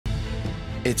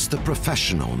It's the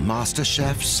professional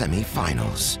MasterChef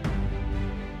semi-finals.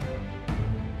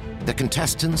 The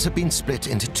contestants have been split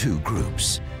into two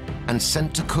groups and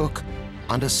sent to cook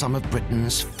under some of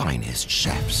Britain's finest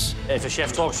chefs. If a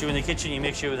chef talks to you in the kitchen, you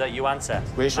make sure that you answer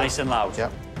nice and loud.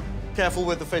 Yep. Careful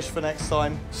with the fish for next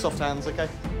time. Soft hands, OK?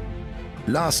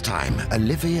 Last time,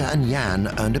 Olivia and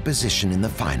Jan earned a position in the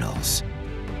finals.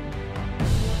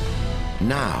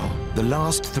 Now, the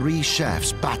last three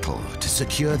chefs battle to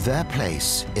secure their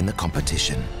place in the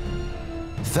competition.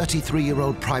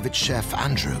 33-year-old private chef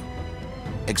Andrew,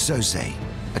 Exose,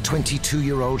 a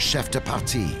 22-year-old chef de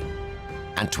partie,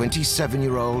 and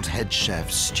 27-year-old head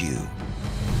chef Stu.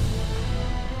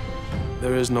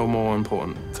 There is no more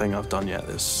important thing I've done yet.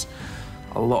 There's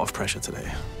a lot of pressure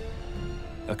today.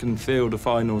 I can feel the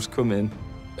finals coming.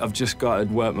 I've just got to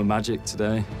work my magic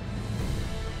today.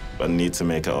 I need to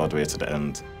make it all the way to the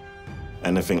end.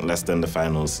 Anything less than the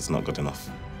finals is not good enough.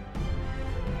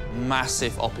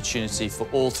 Massive opportunity for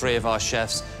all three of our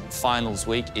chefs. Finals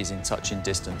week is in touching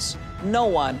distance. No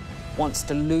one wants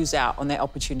to lose out on their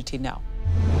opportunity now.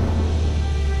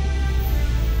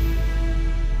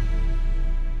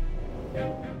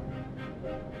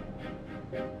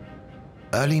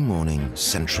 Early morning,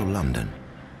 central London,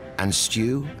 and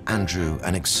Stu, Andrew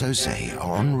and Exose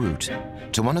are en route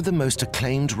to one of the most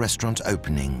acclaimed restaurant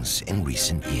openings in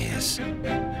recent years.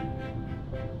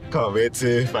 Can't wait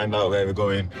to find out where we're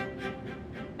going.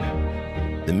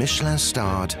 The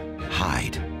Michelin-starred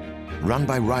Hyde, run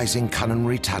by rising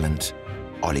culinary talent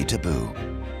Ollie Taboo.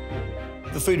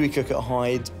 The food we cook at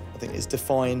Hyde, I think, is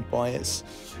defined by its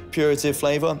purity of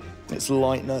flavour, its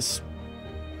lightness.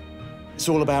 It's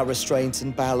all about restraint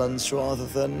and balance rather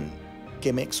than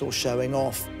gimmicks or showing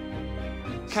off.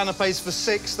 Canapes for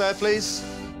 6 there, please.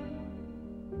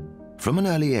 From an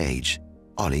early age,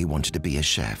 Ollie wanted to be a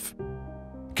chef,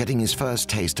 getting his first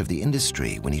taste of the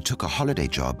industry when he took a holiday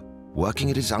job working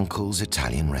at his uncle's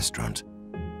Italian restaurant.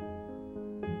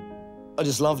 I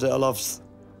just loved it. I loved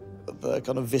the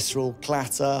kind of visceral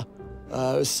clatter. It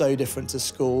was so different to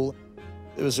school.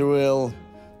 It was a real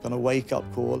kind of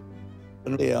wake-up call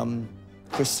and really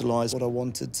crystallised what I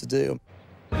wanted to do.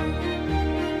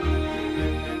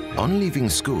 On leaving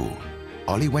school,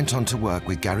 Ollie went on to work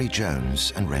with Gary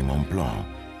Jones and Raymond Blanc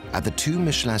at the 2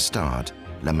 Michelin-starred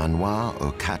Le Manoir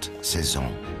aux 4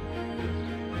 Saisons.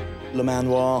 Le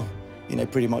Manoir, you know,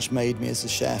 pretty much made me as a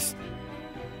chef.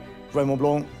 Raymond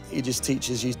Blanc, he just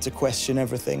teaches you to question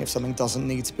everything. If something doesn't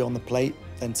need to be on the plate,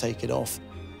 then take it off.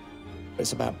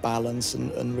 It's about balance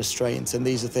and restraint, and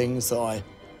these are things that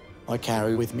I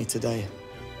carry with me today.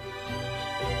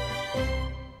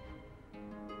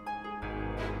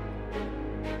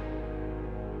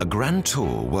 A grand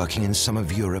tour working in some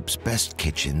of Europe's best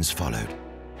kitchens followed,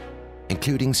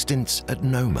 including stints at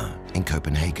Noma in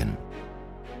Copenhagen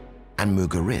and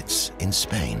Mugaritz in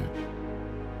Spain,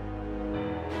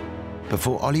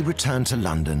 before Ollie returned to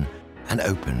London and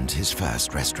opened his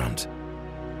first restaurant.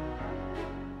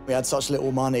 We had such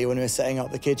little money when we were setting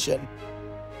up the kitchen.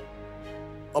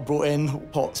 I brought in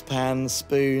pots, pans,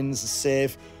 spoons, a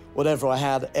sieve, whatever I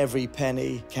had, every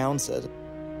penny counted.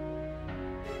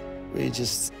 We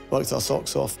just worked our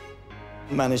socks off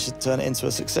and managed to turn it into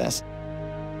a success.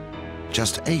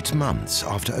 Just 8 months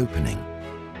after opening,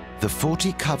 the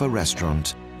 40-cover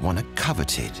restaurant won a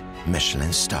coveted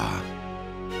Michelin star.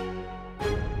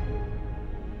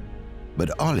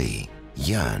 But Ollie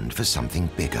yearned for something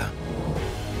bigger.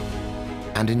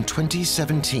 And in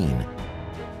 2017,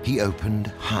 he opened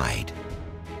Hyde,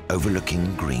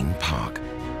 overlooking Green Park.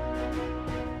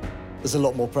 There's a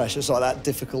lot more pressure. It's like that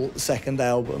difficult second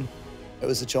album. It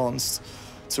was a chance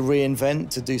to reinvent,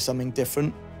 to do something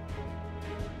different.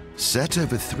 Set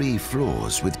over 3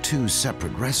 floors with 2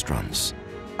 separate restaurants,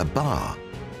 a bar,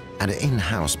 and an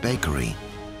in-house bakery,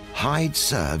 Hyde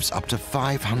serves up to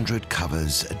 500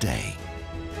 covers a day.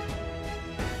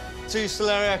 2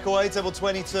 celeriac away, table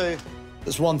 22.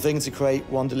 It's one thing to create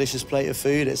one delicious plate of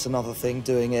food. It's another thing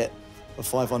doing it for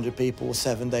 500 people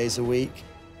 7 days a week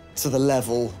to the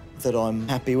level that I'm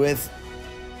happy with.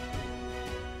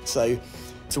 So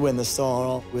to win the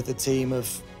star with a team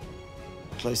of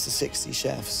close to 60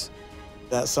 chefs,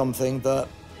 that's something that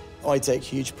I take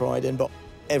huge pride in, but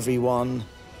everyone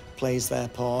plays their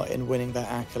part in winning that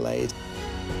accolade.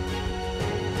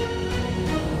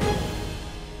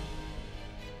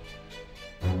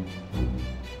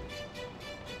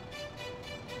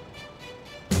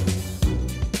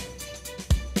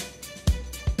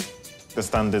 The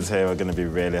standards here are going to be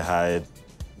really high.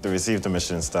 They received a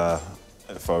Michelin star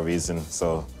for a reason,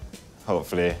 so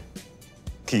hopefully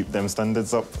keep them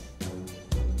standards up.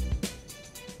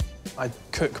 I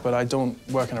cook, but I don't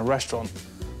work in a restaurant.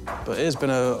 But it has been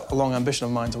a long ambition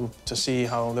of mine to see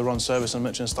how they run service in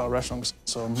Michelin-starred restaurants,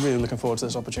 so I'm really looking forward to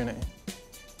this opportunity.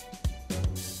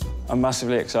 I'm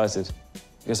massively excited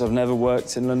because I've never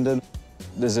worked in London.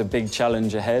 There's a big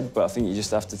challenge ahead, but I think you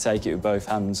just have to take it with both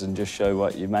hands and just show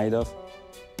what you're made of.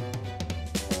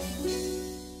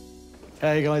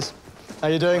 Hey, guys. How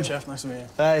you doing? Hi, Chef. Nice to meet you.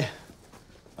 Hey.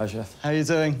 Hi, Chef. How you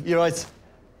doing? You right?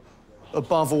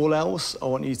 Above all else, I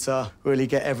want you to really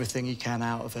get everything you can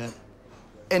out of it.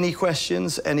 Any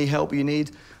questions, any help you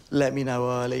need, let me know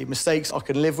early. Mistakes I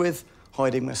can live with,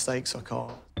 hiding mistakes I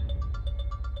can't.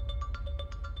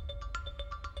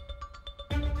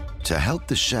 To help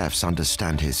the chefs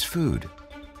understand his food,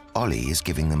 Ollie is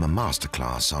giving them a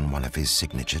masterclass on one of his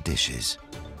signature dishes.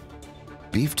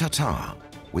 Beef tartare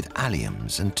with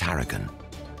alliums and tarragon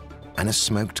and a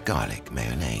smoked garlic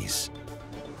mayonnaise.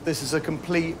 This is a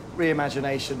complete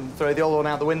reimagination. Throw the old one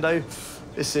out the window.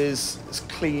 This is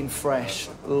clean, fresh,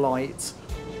 light.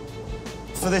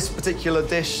 For this particular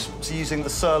dish, it's using the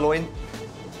sirloin.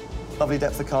 Lovely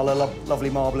depth of colour,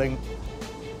 lovely marbling.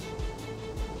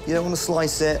 You don't want to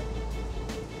slice it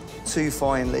too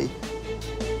finely.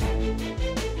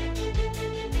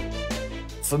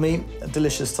 For me, a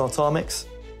delicious tartare mix.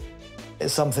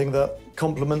 It's something that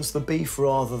complements the beef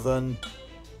rather than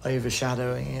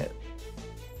overshadowing it.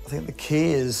 I think the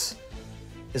key is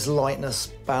lightness,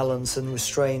 balance, and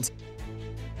restraint.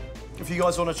 If you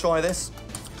guys want to try this.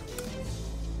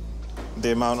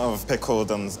 The amount of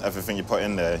pickled and everything you put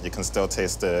in there, you can still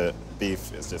taste the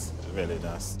beef. It's just really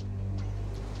nice.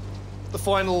 The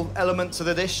final element to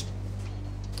the dish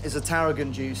is a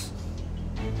tarragon juice.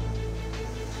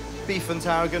 Beef and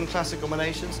tarragon, classic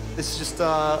combinations. This is just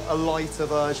a lighter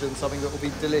version, something that will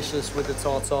be delicious with the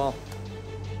tartare.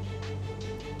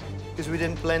 Because we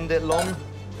didn't blend it long,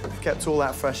 we've kept all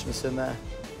that freshness in there.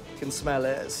 You can smell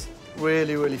it, it's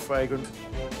really, really fragrant.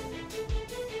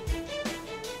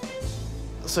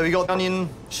 So we got onion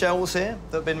shells here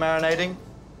that have been marinating.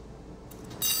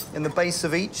 In the base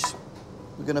of each,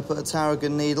 we're going to put a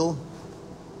tarragon needle.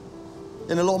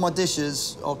 In a lot of my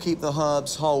dishes, I'll keep the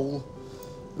herbs whole.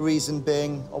 The reason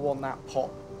being, I want that pop.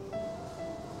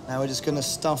 Now we're just going to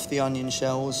stuff the onion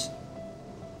shells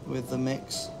with the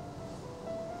mix.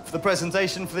 For the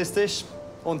presentation for this dish,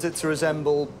 I want it to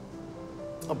resemble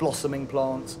a blossoming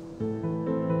plant.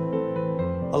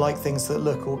 I like things that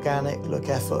look organic, look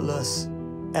effortless,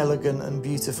 elegant and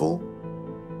beautiful.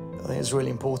 I think it's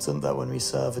really important that when we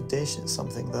serve a dish, it's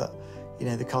something that, you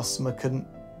know, the customer couldn't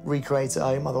recreate at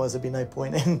home, otherwise there'd be no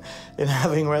point in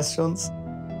having restaurants.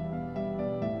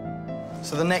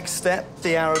 So the next step,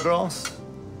 the arrowgrass.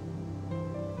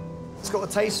 It's got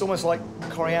a taste almost like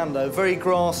coriander, very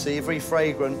grassy, very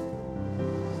fragrant.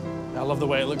 I love the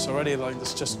way it looks already, like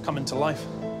it's just coming to life.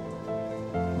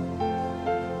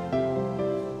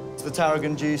 It's the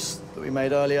tarragon juice that we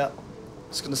made earlier.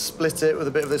 Just going to split it with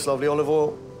a bit of this lovely olive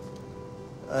oil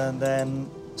and then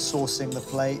saucing the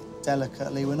plate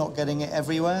delicately. We're not getting it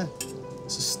everywhere.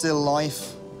 It's a still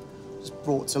life, just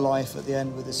brought to life at the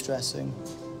end with this dressing.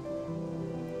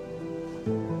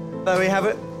 There we have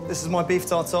it. This is my beef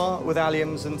tartare with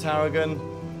alliums and tarragon.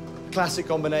 Classic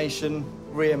combination,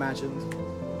 reimagined.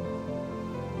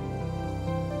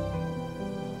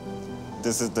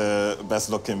 This is the best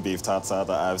looking beef tartare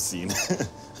that I've seen.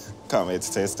 Can't wait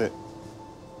to taste it.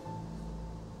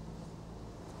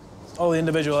 All the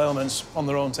individual elements on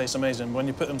their own taste amazing. When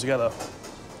you put them together,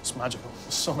 it's magical.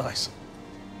 It's so nice.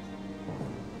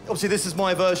 Obviously, this is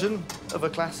my version of a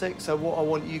classic, so what I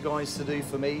want you guys to do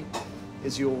for me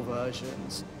is your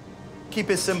versions. Keep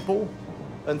it simple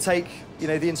and take, you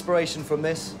know, the inspiration from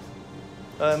this.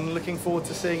 And looking forward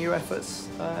to seeing your efforts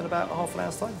in about half an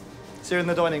hour's time. See you in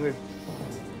the dining room.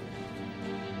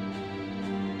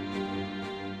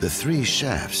 The three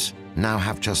chefs now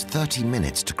have just 30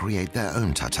 minutes to create their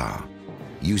own tartare,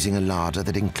 using a larder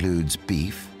that includes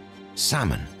beef,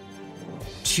 salmon,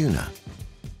 tuna,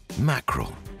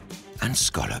 mackerel, and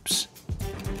scallops.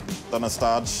 Done a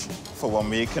stage for 1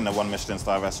 week in a one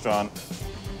Michelin-star restaurant.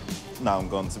 Now I'm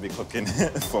going to be cooking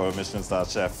for a Michelin-star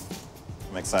chef.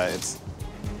 I'm excited.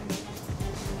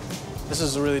 This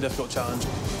is a really difficult challenge.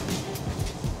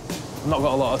 I've not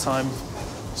got a lot of time.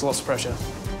 There's lots of pressure.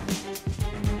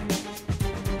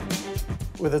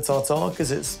 With a tartare,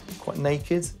 because it's quite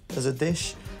naked as a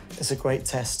dish, it's a great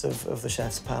test of the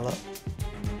chef's palate.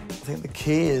 I think the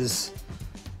key is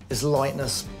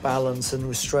lightness, balance, and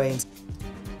restraint.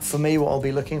 For me, what I'll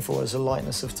be looking for is a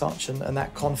lightness of touch and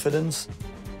that confidence,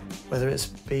 whether it's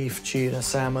beef, tuna,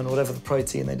 salmon, whatever the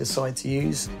protein they decide to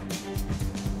use.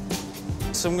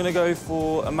 So I'm going to go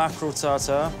for a mackerel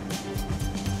tartare.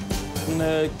 I'm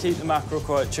going to keep the mackerel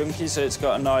quite chunky so it's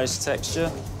got a nice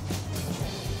texture.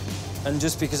 And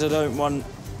just because I don't want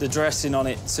the dressing on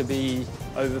it to be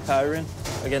overpowering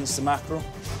against the mackerel.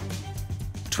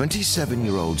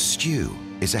 27-year-old Stu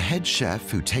is a head chef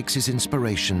who takes his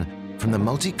inspiration from the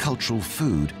multicultural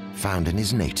food found in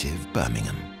his native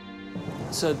Birmingham.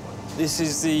 So this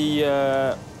is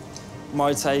the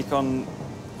my take on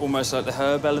almost like the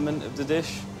herb element of the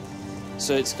dish.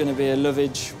 So it's going to be a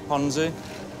lovage ponzu.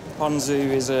 Ponzu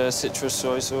is a citrus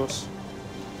soy sauce.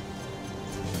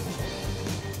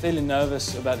 Feeling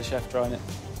nervous about the chef trying it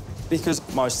because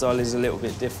my style is a little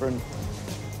bit different.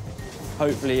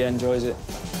 Hopefully he enjoys it.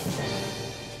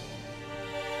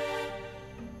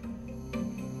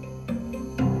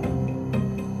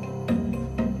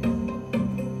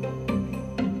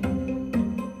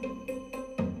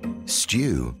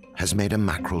 Stu has made a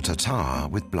mackerel tartare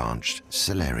with blanched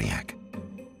celeriac,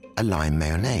 a lime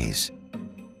mayonnaise,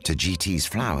 Taji's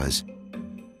flowers,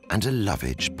 and a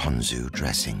lovage ponzu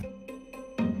dressing.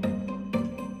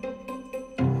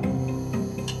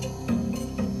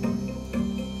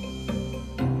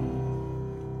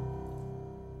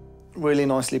 Really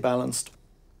nicely balanced.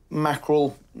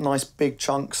 Mackerel, nice big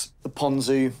chunks. The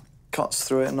ponzu cuts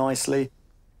through it nicely.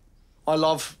 I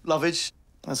love lovage.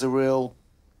 There's a real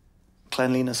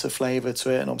cleanliness of flavour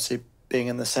to it, and obviously being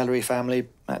in the celery family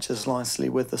matches nicely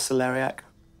with the celeriac.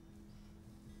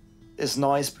 It's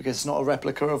nice because it's not a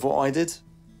replica of what I did.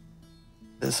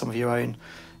 There's some of your own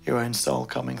style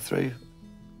coming through.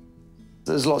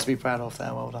 There's a lot to be proud of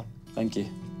there. Well done. Thank you.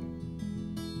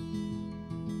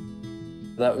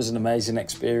 That was an amazing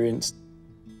experience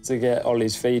to get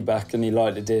Ollie's feedback and he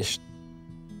liked the dish.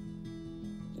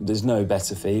 There's no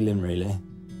better feeling, really.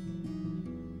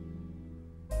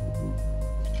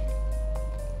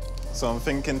 So I'm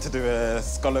thinking to do a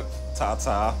scallop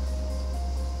tartare.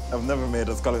 I've never made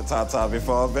a scallop tartare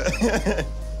before, but the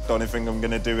only thing I'm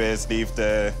going to do is leave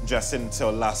the dressing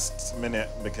till last minute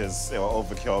because it will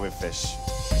overcure with fish.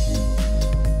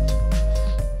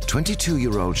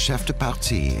 22-year-old chef de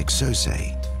partie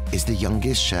Exose is the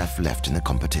youngest chef left in the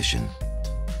competition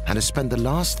and has spent the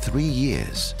last 3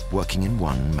 years working in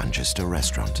one Manchester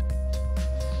restaurant.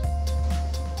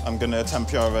 I'm going to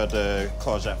tempura the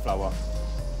courgette flour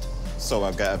so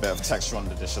I get a bit of texture on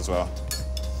the dish as well.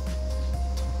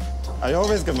 I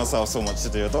always give myself so much to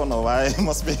do. I don't know why. It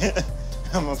must be,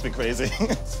 I must be crazy.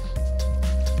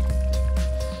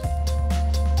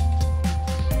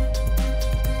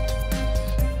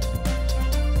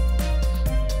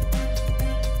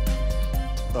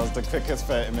 That was the quickest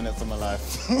 30 minutes of my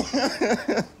life.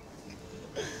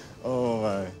 Oh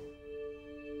my.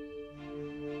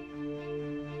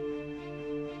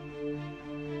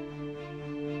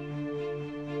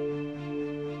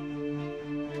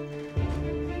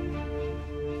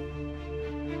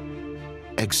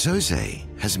 Exose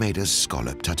has made a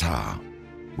scallop tartare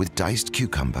with diced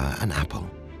cucumber and apple,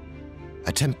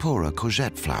 a tempura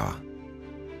courgette flour,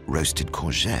 roasted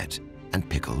courgette and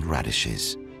pickled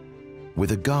radishes,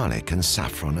 with a garlic and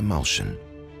saffron emulsion,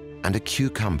 and a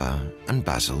cucumber and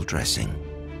basil dressing.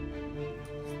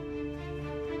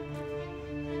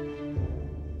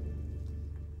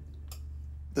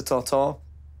 The tartare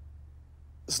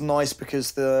is nice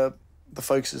because the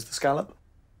focus is the scallop.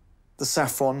 The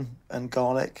saffron and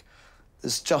garlic,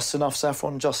 there's just enough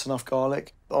saffron, just enough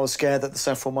garlic. I was scared that the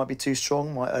saffron might be too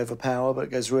strong, might overpower, but it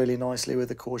goes really nicely with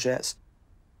the courgettes.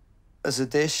 As a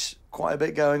dish, quite a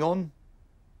bit going on,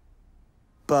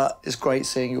 but it's great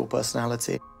seeing your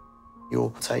personality,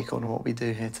 your take on what we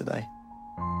do here today.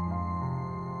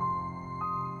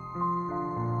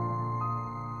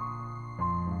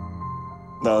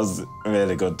 That was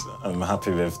really good. I'm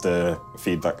happy with the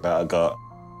feedback that I got.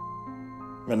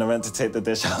 When I went to take the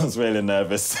dish, I was really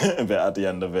nervous a bit at the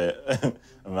end of it.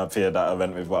 I'm happy that I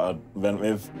went with what I went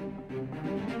with.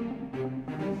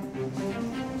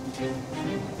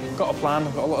 I've got a plan,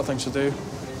 I've got a lot of things to do.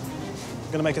 I'm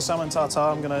going to make a salmon tartare,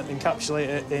 I'm going to encapsulate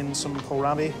it in some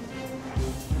kohlrabi.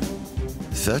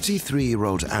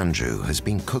 33-year-old Andrew has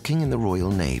been cooking in the Royal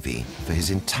Navy for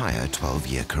his entire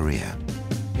 12-year career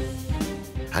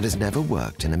and has never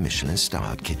worked in a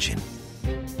Michelin-starred kitchen.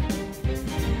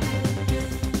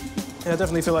 Yeah, I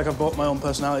definitely feel like I've brought my own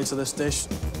personality to this dish.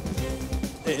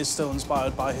 It is still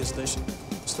inspired by his dish.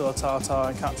 Still a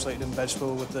tartare encapsulated in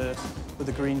vegetable with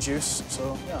the green juice.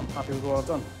 So yeah, I'm happy with what I've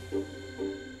done.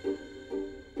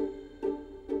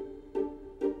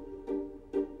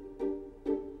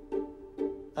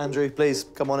 Andrew, please,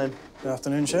 come on in. Good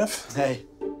afternoon, chef. Hey.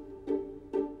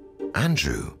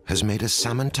 Andrew has made a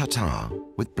salmon tartare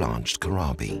with blanched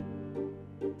kohlrabi,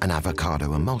 an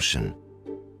avocado emulsion,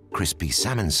 crispy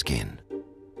salmon skin,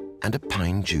 and a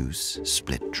pine juice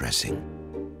split dressing.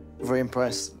 Very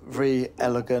impressed, very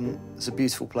elegant. It's a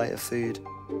beautiful plate of food.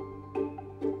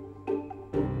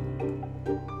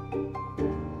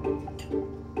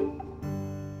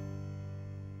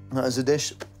 That is a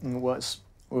dish, and it works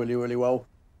really, really well.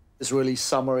 It's a really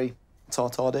summery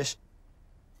tartare dish.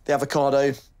 The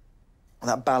avocado,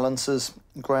 that balances,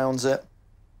 grounds it.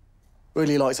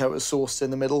 Really liked how it was sauced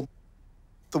in the middle.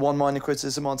 The one minor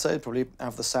criticism I'd say, probably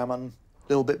have the salmon a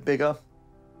little bit bigger.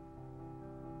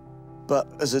 But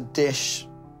as a dish,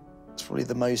 it's probably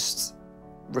the most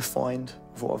refined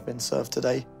of what I've been served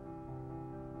today.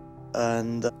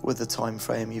 And with the time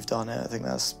frame you've done it, I think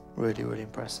that's really, really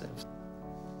impressive.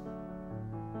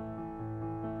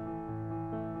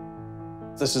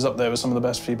 This is up there with some of the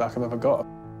best feedback I've ever got.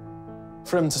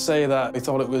 For him to say that he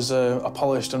thought it was a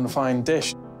polished and refined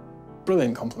dish,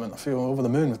 brilliant compliment. I feel over the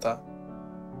moon with that.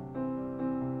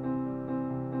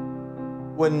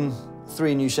 When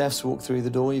 3 new chefs walk through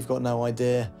the door, you've got no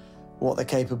idea what they're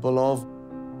capable of.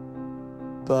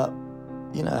 But,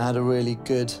 you know, I had a really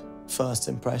good first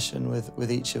impression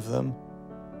with each of them.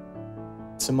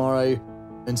 Tomorrow,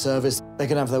 in service, they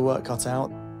can have their work cut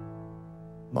out.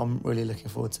 I'm really looking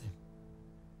forward to.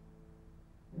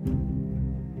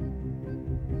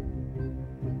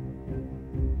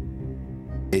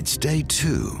 It's day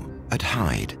 2 at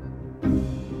Hyde.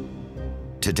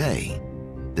 Today,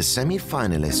 the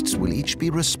semi-finalists will each be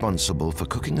responsible for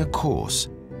cooking a course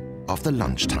of the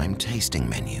lunchtime tasting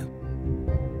menu.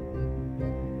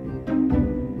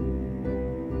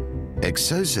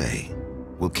 Exose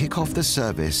will kick off the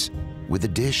service with a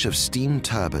dish of steamed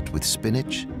turbot with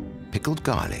spinach, pickled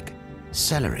garlic,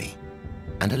 celery,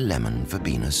 and a lemon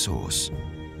verbena sauce.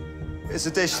 It's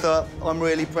a dish that I'm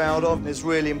really proud of. It's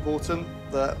really important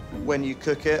that when you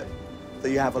cook it,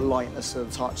 that you have a lightness of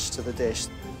touch to the dish.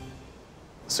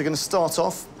 So we're going to start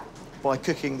off by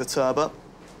cooking the turbot.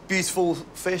 Beautiful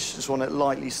fish, just want it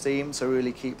lightly steamed, so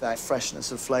really keep that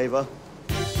freshness of flavour.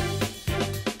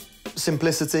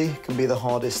 Simplicity can be the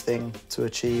hardest thing to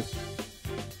achieve.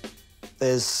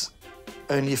 There's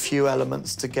only a few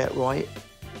elements to get right,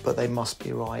 but they must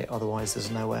be right, otherwise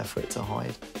there's nowhere for it to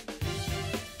hide.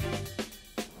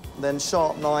 Then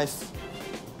sharp knife.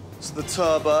 So the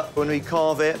turbot, when we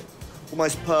carve it,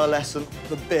 almost pearlescent,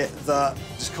 the bit that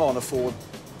just can't afford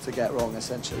to get wrong,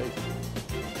 essentially.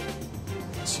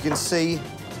 So you can see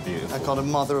that kind of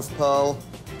mother of pearl.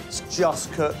 It's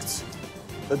just cooked.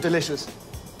 They're delicious.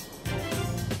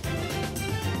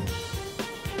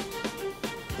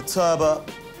 The turbot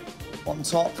on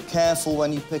top, careful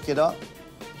when you pick it up.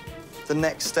 The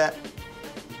next step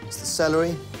is the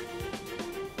celery,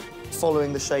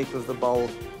 following the shape of the bowl.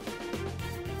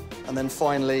 And then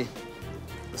finally,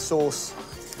 the sauce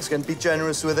is going to be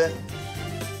generous with it.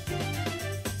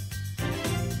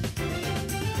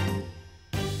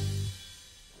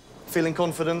 Feeling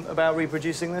confident about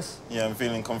reproducing this? Yeah, I'm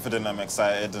feeling confident, I'm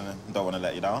excited, and I don't want to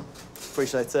let you down.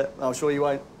 Appreciate it. I'm sure you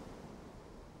won't.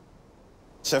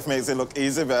 Chef makes it look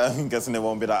easy, but I'm guessing it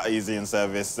won't be that easy in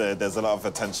service. There's a lot of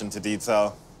attention to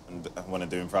detail, and I want to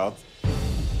do him proud.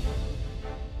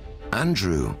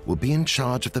 Andrew will be in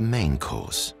charge of the main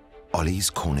course, Ollie's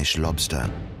Cornish lobster,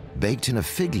 baked in a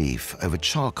fig leaf over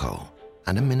charcoal,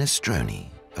 and a minestrone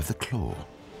of the claw.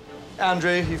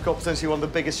 Andrew, you've got potentially one of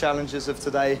the biggest challenges of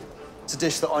today. It's a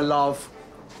dish that I love.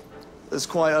 There's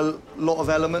quite a lot of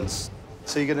elements,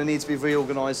 so you're going to need to be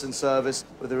reorganised in service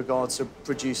with regards to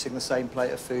producing the same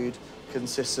plate of food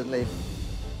consistently.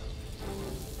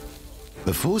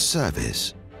 Before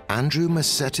service, Andrew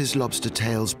must set his lobster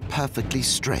tails perfectly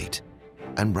straight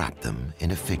and wrap them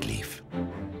in a fig leaf.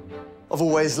 I've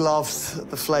always loved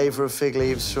the flavour of fig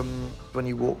leaves from when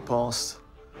you walk past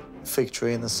a fig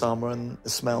tree in the summer and the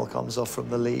smell comes off from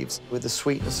the leaves. With the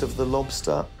sweetness of the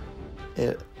lobster,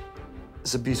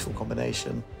 it's a beautiful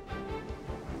combination.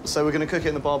 So we're going to cook it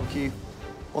in the barbecue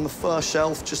on the first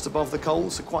shelf just above the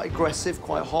coals, so quite aggressive,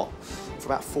 quite hot, for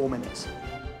about 4 minutes.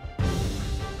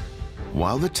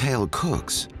 While the tail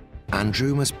cooks,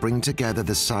 Andrew must bring together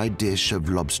the side dish of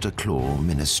lobster claw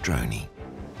minestrone.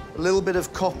 A little bit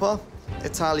of copper,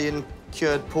 Italian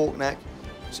cured pork neck,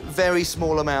 just a very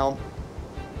small amount.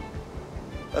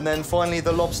 And then finally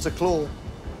the lobster claw.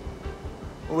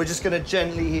 We're just going to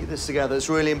gently heat this together. It's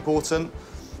really important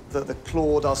that the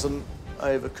claw doesn't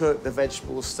overcook, the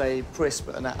vegetables stay crisp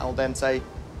and al dente.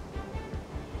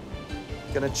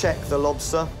 Going to check the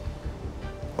lobster.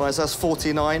 All right, so that's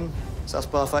 49, so that's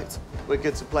perfect. We're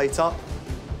good to plate up.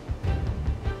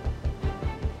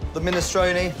 The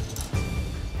minestrone,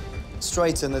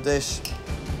 straight in the dish.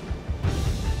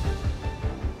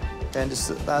 And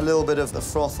just that little bit of the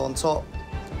froth on top.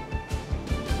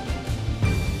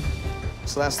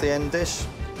 So that's the end dish.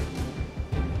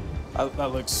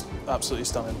 That looks absolutely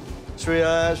stunning. Should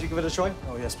we give it a try?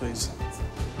 Oh, yes, please.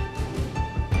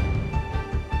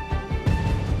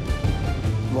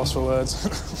 Lost for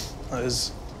words.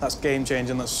 That's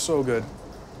game-changing. That's so good.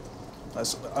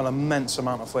 That's an immense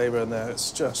amount of flavour in there.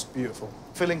 It's just beautiful.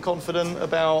 Feeling confident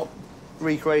about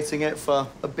recreating it for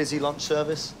a busy lunch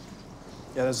service?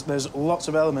 Yeah, there's lots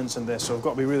of elements in this, so I've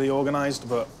got to be really organised,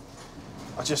 but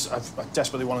I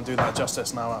desperately want to do that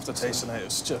justice now after tasting it.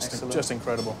 It's just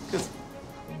incredible. Good.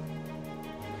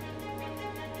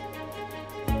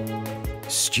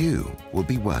 Stu will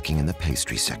be working in the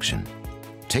pastry section,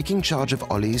 taking charge of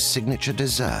Ollie's signature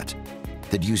dessert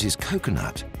that uses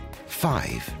coconut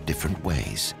 5 different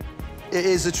ways. It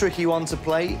is a tricky one to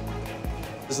plate.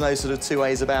 There's no sort of two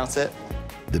ways about it.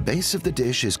 The base of the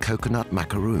dish is coconut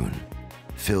macaroon,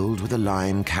 filled with a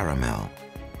lime caramel,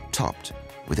 topped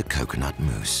with a coconut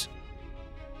mousse.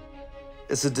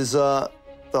 It's a dessert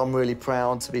that I'm really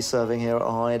proud to be serving here at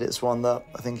Hyde. It's one that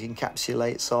I think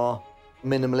encapsulates our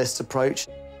minimalist approach.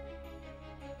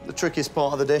 The trickiest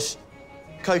part of the dish,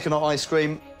 coconut ice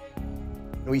cream.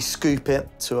 We scoop it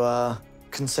to a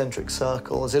concentric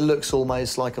circle, as it looks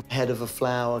almost like a head of a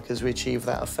flower because we achieve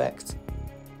that effect.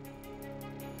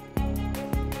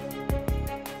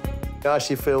 I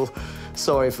actually feel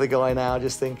sorry for the guy now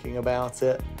just thinking about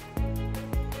it.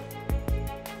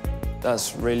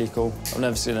 That's really cool. I've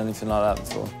never seen anything like that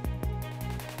before.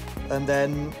 And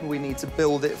then we need to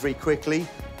build it very quickly.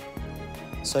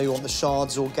 So you want the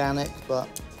shards organic, but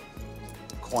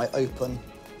quite open.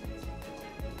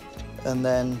 And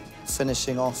then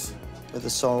finishing off with the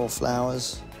sorrel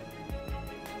flowers.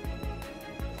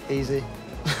 Easy.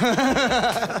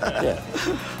 Yeah.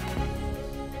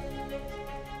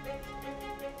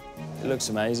 It looks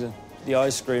amazing. The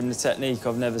ice cream, the technique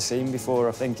I've never seen before.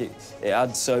 I think it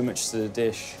adds so much to the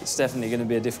dish. It's definitely going to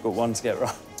be a difficult one to get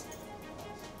right.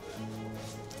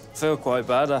 I feel quite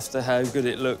bad after how good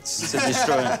it looked to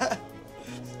destroy it.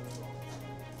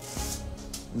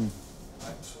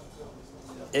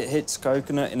 It hits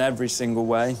coconut in every single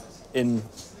way, in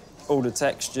all the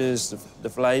textures, the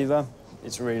flavour.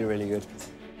 It's really, really good.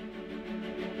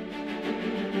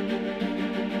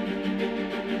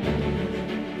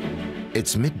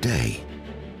 It's midday,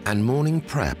 and morning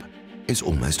prep is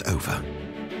almost over.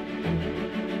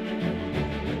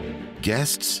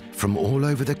 Guests from all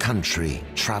over the country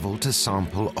travel to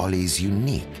sample Ollie's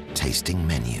unique tasting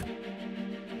menu.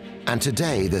 And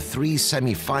today, the 3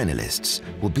 semi-finalists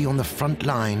will be on the front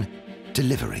line,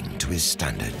 delivering to his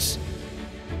standards.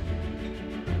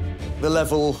 The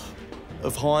level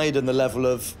of Hyde and the level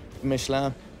of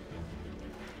Michelin,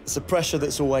 it's a pressure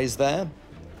that's always there.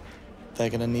 They're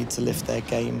going to need to lift their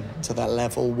game to that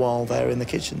level while they're in the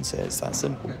kitchen, so it's that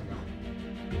simple.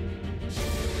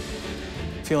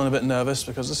 Feeling a bit nervous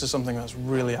because this is something that's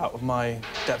really out of my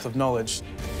depth of knowledge.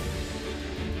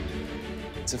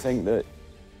 To think that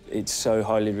it's so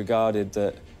highly regarded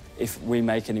that if we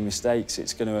make any mistakes,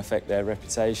 it's going to affect their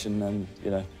reputation, and,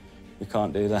 you know, we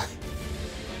can't do that.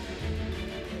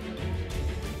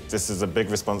 This is a big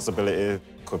responsibility,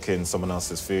 cooking someone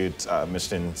else's food at a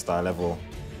Michelin-star level.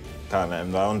 Can't let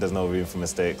them down, there's no room for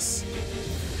mistakes.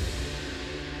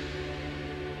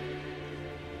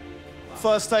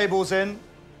 First table's in.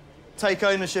 Take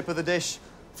ownership of the dish.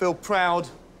 Feel proud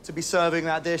to be serving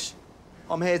that dish.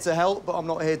 I'm here to help, but I'm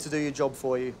not here to do your job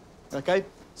for you. OK?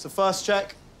 So first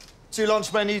check. 2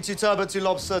 lunch menu, 2 turbot, 2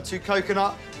 lobster, 2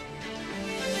 coconut.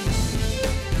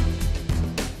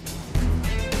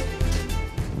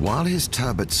 While his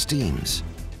turbot steams,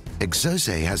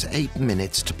 Exose has 8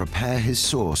 minutes to prepare his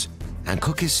sauce and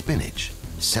cook his spinach,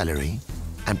 celery,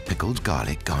 and pickled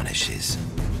garlic garnishes.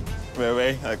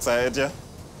 Very excited, yeah?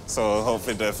 So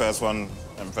hopefully the first one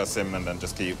impress him and then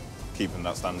just keeping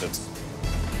that standard.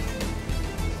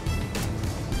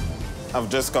 I've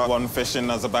just got 1 fish in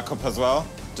as a backup as well,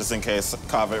 just in case I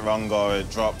carve it wrong or it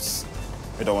drops.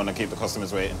 We don't want to keep the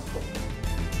customers waiting.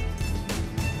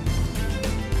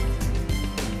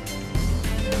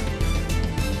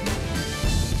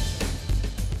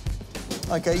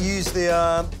 OK, use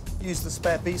the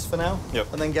spare piece for now.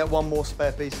 Yep. And then get 1 more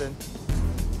spare piece in.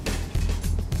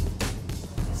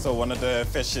 So one of the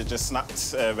fish it just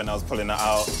snapped when I was pulling it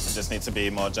out. I just need to be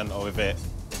more gentle with it,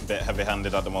 a bit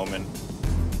heavy-handed at the moment.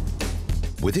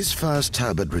 With his first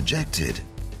turbot rejected,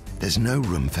 there's no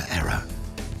room for error.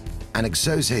 And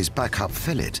Exose's backup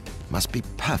fillet must be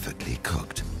perfectly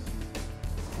cooked.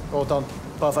 All done.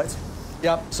 Perfect.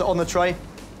 Yeah, so on the tray.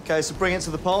 OK, so bring it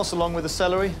to the pass along with the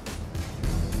celery.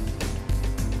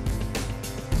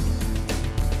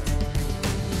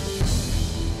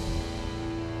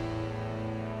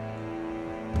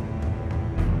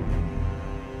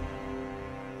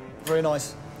 Very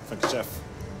nice. Thank you, chef.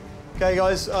 OK,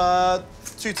 guys,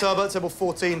 2 turbot, table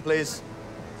 14, please.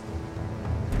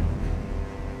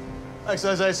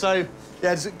 Exose, so,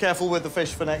 yeah, just careful with the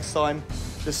fish for next time.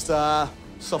 Just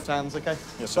soft hands, OK?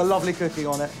 Yes, so chef. lovely cooking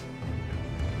on it.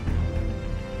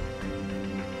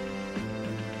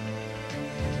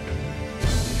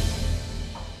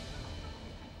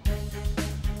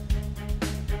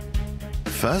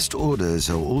 First orders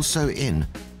are also in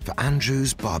for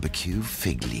Andrew's barbecue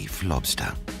fig leaf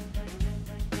lobster.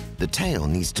 The tail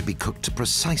needs to be cooked to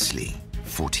precisely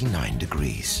 49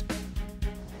 degrees.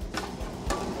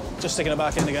 Just sticking it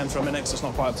back in again for a minute, 'cause it's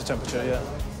not quite up to temperature yet.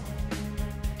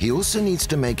 He also needs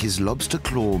to make his lobster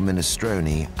claw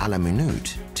minestrone à la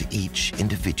minute to each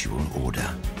individual order.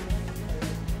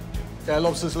 Yeah,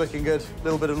 lobster's looking good. A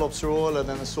little bit of lobster oil and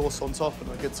then the sauce on top, and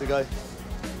we're good to go.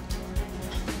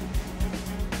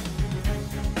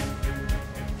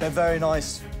 Okay, very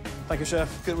nice. Thank you, chef.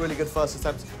 Good, really good first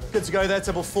attempt. Good to go there,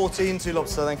 table 14, 2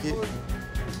 lobster, thank you.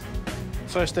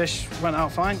 First dish went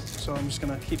out fine, so I'm just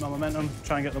going to keep my momentum,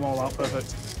 try and get them all out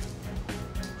perfect.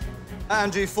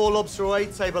 Andrew, 4 lobster away,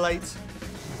 table 8.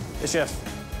 Yes, chef.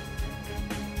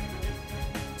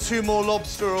 2 more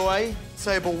lobster away,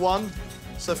 table 1.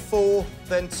 So 4,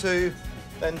 then 2,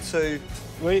 then 2.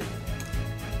 Wait.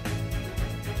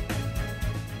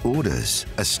 Orders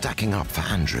are stacking up for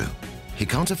Andrew. He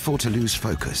can't afford to lose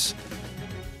focus.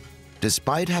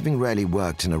 Despite having rarely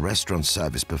worked in a restaurant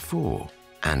service before,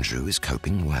 Andrew is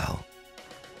coping well.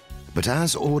 But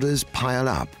as orders pile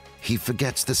up, he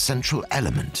forgets the central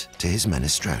element to his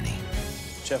minestrone.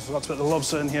 Chef, I've got to put the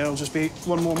lobster in here. It'll just be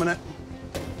 1 more minute.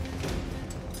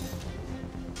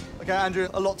 OK, Andrew,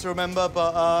 a lot to remember,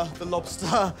 but the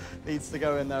lobster needs to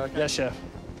go in there, OK? Yes, chef.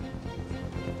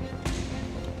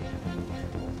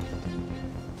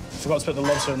 Forgot to put the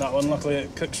lobster in that one. Luckily,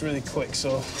 it cooks really quick,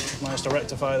 so managed to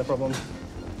rectify the problem.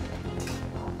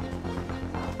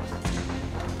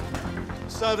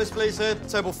 Service, please, here.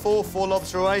 Table 4, 4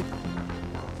 lobster away.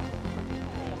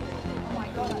 Oh my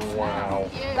God. Wow.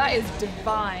 That is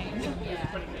divine.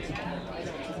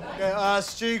 Okay,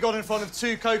 Stu got in front of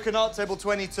 2 coconut, table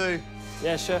 22.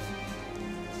 Yeah, chef.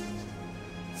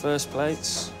 First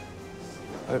plates.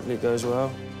 Hopefully it goes well.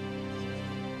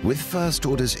 With first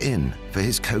orders in for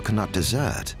his coconut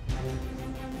dessert,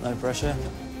 No pressure.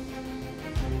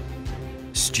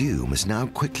 Stu must now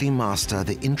quickly master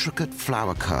the intricate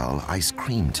flower curl ice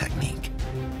cream technique.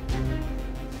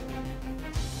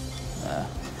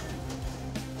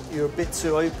 You're a bit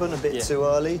too open, a bit too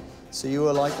early. So you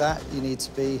were like that. You need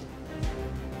to be...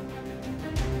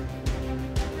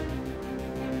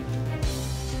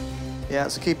 Yeah,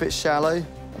 so keep it shallow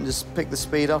and just pick the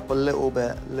speed up a little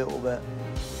bit,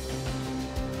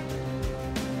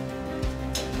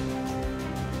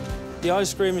 The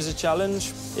ice cream is a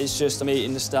challenge. It's just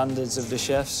meeting the standards of the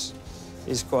chefs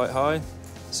is quite high,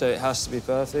 so it has to be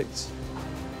perfect.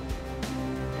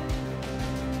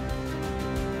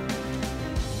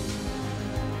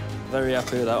 Very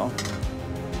happy with that one.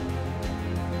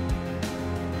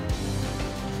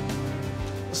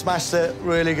 Smashed it,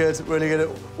 really good,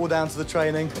 all down to the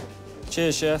training.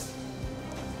 Cheers, chef.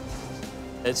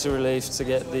 It's a relief to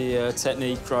get the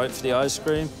technique right for the ice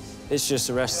cream. It's just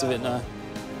the rest of it now.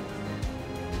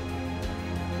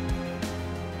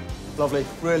 Lovely,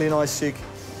 really nice, Sheik.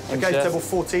 Thanks, OK, chef. table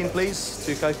 14, please.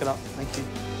 2 coconut, thank you.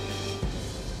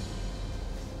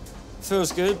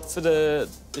 Feels good for the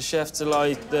chef to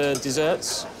like the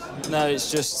desserts. Now it's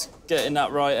just getting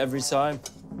that right every time.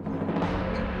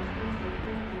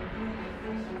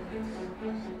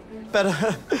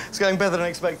 Better, it's going better than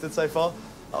expected so far.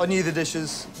 I knew the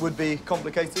dishes would be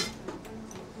complicated.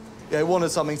 Yeah,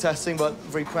 wanted something testing, but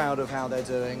very proud of how they're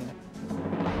doing.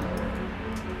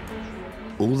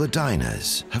 All the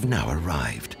diners have now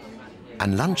arrived,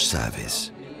 and lunch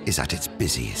service is at its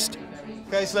busiest.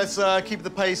 OK, so let's keep the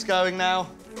pace going now.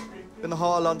 In the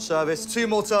heart of lunch service. 2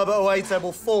 more turbot away,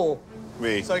 table 4.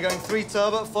 Oui. So going 3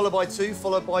 turbot, followed by 2,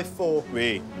 followed by 4.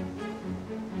 Oui.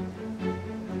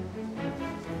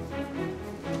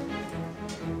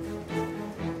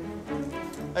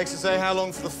 Exose, how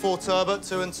long for the 4 turbot,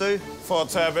 2 and 2? 4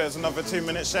 turbot is another 2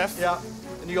 minutes, chef. Yeah.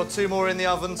 And you got 2 more in the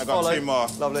oven to I got follow. 2 more.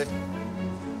 Lovely.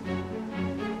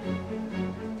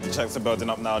 The checks are building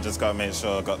up now. Just got to make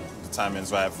sure I got the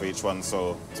timings right for each one,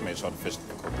 so to make sure the fish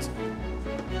are cooked.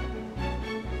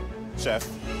 Chef,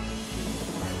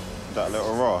 that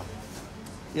little raw.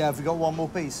 Yeah, have we got 1 more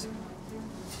piece?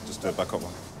 Just do it back up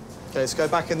one. OK, let's go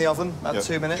back in the oven, about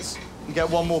 2 minutes. You get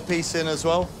 1 more piece in as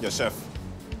well. Yes, chef.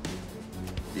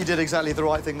 You did exactly the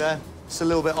right thing there. It's a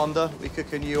little bit under. We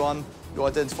cook a new one. You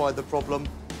identified the problem.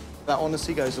 That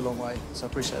honesty goes a long way, so I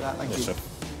appreciate that. Thank you. Chef.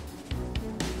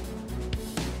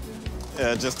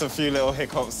 Yeah, just a few little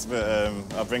hiccups, but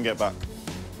I'll bring it back.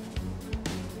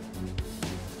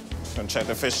 Gonna check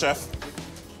the fish, chef.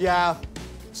 Yeah,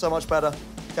 so much better.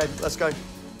 OK, let's go.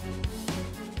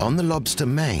 On the lobster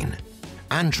main,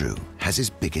 Andrew has his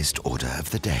biggest order of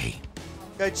the day.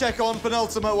 OK, check on,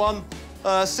 penultimate one.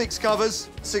 6 covers,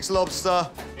 6 lobster,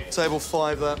 table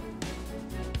 5 there.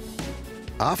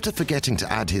 After forgetting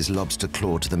to add his lobster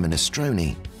claw to the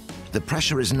minestrone, the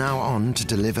pressure is now on to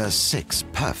deliver 6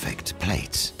 perfect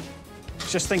plates.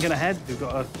 Just thinking ahead, we've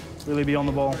got to really be on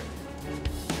the ball.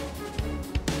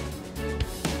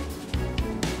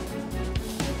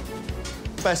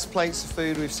 Best plates of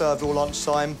food we've served all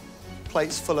lunchtime.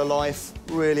 Plates full of life,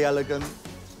 really elegant.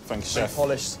 Thank you, chef.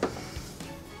 Polished.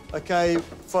 OK,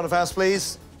 front of house,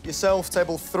 please. Yourself,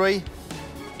 table 3.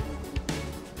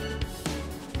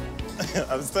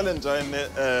 I'm still enjoying it,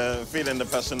 feeling the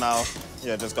pressure now.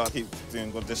 Yeah, just got to keep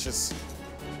doing good dishes.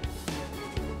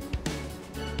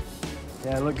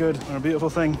 Yeah, look good. They're a beautiful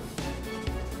thing.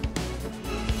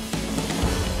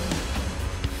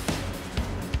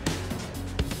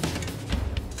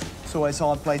 It's always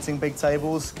hard plating big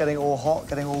tables, getting it all hot,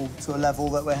 getting it all to a level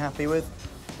that we're happy with.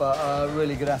 But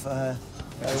really good effort here.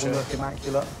 They all look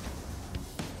immaculate.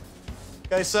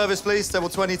 OK, service, please, table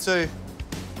 22.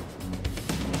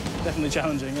 Definitely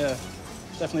challenging, yeah.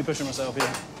 Definitely pushing myself,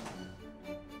 yeah.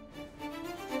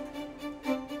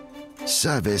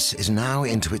 Service is now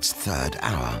into its 3rd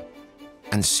hour,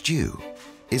 and Stu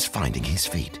is finding his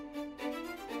feet,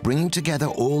 bringing together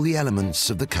all the elements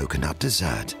of the coconut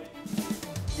dessert.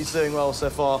 He's doing well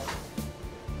so far.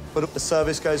 But the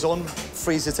service goes on,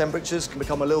 freezer temperatures can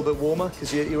become a little bit warmer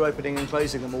because you're opening and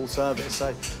closing them all service.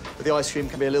 So but the ice cream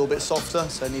can be a little bit softer,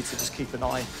 so you need to just keep an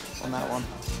eye on that one.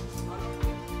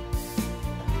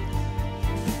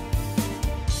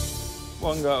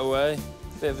 One got away,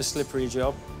 bit of a slippery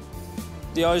job.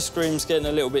 The ice cream's getting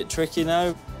a little bit tricky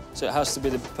now, so it has to be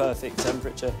the perfect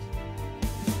temperature.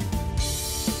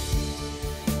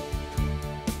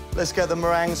 Let's get the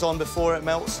meringues on before it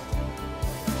melts.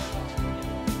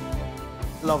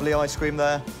 Lovely ice cream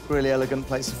there. Really elegant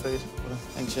plates of food.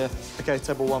 Thanks, Chef. OK,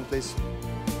 table 1, please.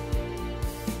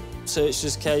 So it's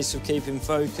just a case of keeping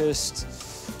focused,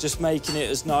 just making it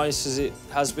as nice as it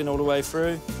has been all the way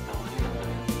through.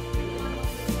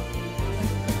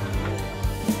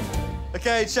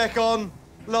 OK, check on.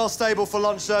 Last table for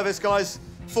lunch service, guys.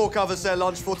 4 covers there,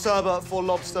 lunch. 4 turbot, 4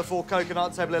 lobster, 4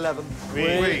 coconut, table 11.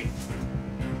 Oui.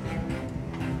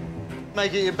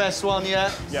 Make it your best one,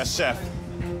 yeah? Yes, chef.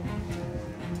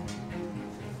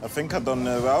 I think I've done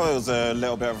well. It was a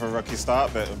little bit of a rocky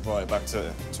start, but brought it back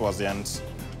towards the end.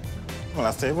 My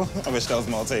last table. I wish there was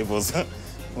more tables. I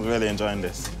was really enjoying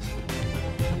this.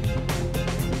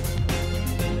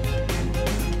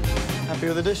 Happy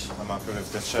with the dish? I'm happy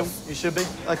with this, chef. You should be.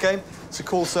 OK, it's a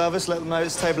call service. Let them know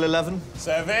it's table 11.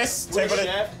 Service.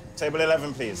 Table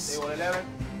 11, please. Table 11.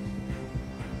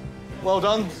 Well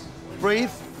done.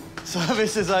 Breathe.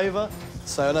 Service is over.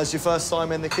 So I know it's your first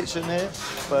time in the kitchen here,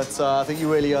 but I think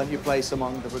you really earned your place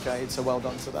among the brigade, so well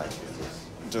done today.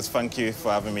 Just thank you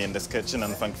for having me in this kitchen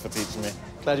and thank you for teaching me.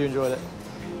 Glad you enjoyed it.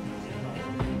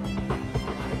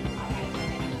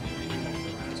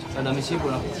 Thank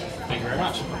you very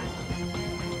much.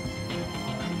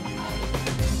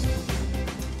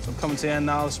 So I'm coming to the end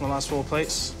now. This is my last 4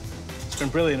 plates. It's been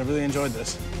brilliant. I really enjoyed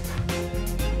this.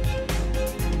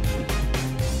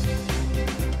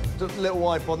 Just a little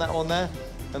wipe on that one there,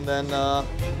 and then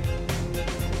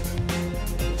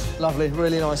lovely,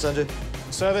 really nice, Andrew.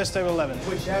 Service, table 11.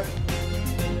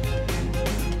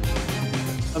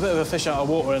 A bit of a fish out of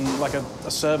water in like a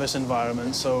service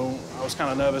environment, so I was kind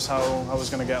of nervous how I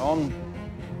was going to get on.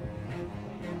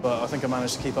 But I think I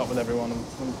managed to keep up with everyone.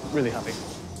 I'm really happy.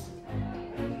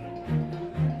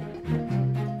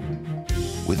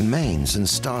 With mains and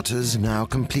starters now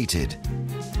completed,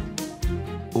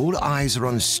 all eyes are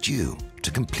on Stu to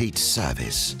complete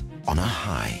service on a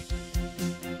high.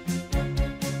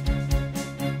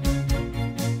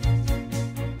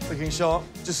 Looking sharp,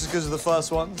 just as good as the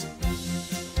first one.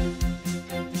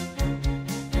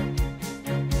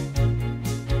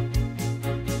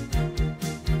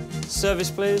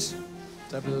 Service, please.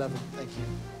 Table 11, thank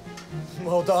you.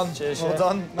 Well done. Cheers, well chef.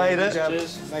 done. Made it.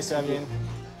 Cheers. Nice to have you in.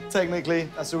 Technically,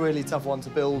 that's a really tough one to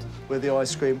build with the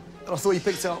ice cream. And I thought you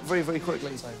picked it up very, very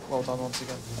quickly, so well done once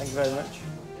again. Thank you very much.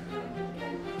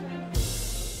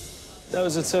 That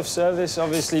was a tough service.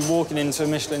 Obviously, walking into a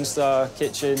Michelin-star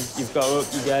kitchen, you've got to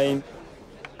up your game.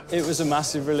 It was a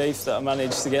massive relief that I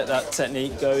managed to get that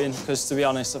technique going, because, to be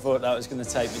honest, I thought that was going to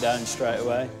take me down straight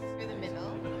away. Through the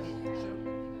middle.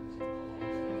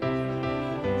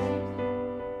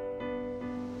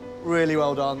 really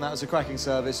well done. That was a cracking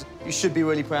service. You should be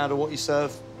really proud of what you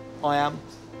serve. I am.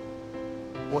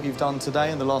 What you've done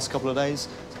today and the last couple of days,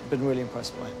 I've been really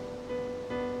impressed by it.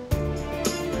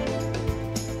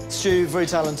 Stu, very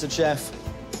talented chef.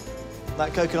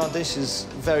 That coconut dish is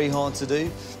very hard to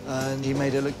do, and he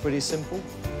made it look pretty simple.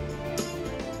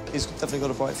 He's definitely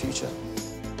got a bright future.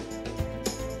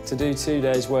 To do 2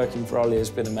 days working for Ollie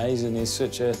has been amazing. He's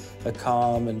such a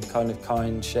calm and kind of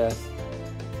kind chef.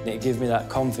 It gives me that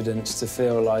confidence to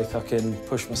feel like I can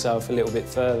push myself a little bit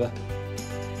further.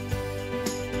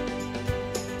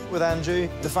 With Andrew,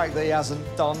 the fact that he hasn't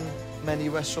done many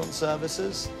restaurant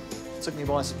services took me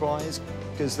by surprise,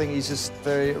 because I think he's just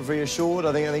very reassured.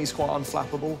 I think he's quite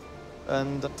unflappable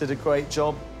and did a great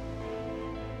job.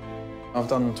 I've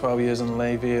done 12 years in the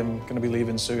Navy. I'm going to be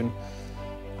leaving soon.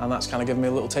 And that's kind of given me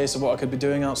a little taste of what I could be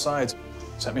doing outside.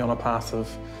 Set me on a path of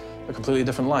a completely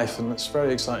different life, and it's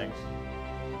very exciting.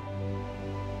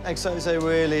 Exose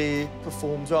really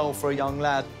performed well for a young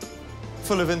lad.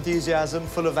 Full of enthusiasm,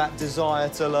 full of that desire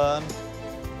to learn.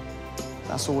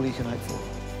 That's all you can hope for.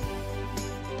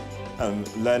 I'm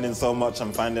learning so much,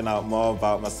 I'm finding out more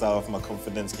about myself, my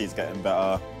confidence keeps getting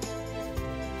better.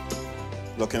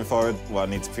 Looking forward, what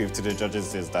I need to prove to the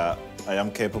judges is that I am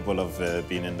capable of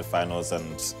being in the finals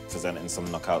and presenting some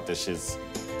knockout dishes.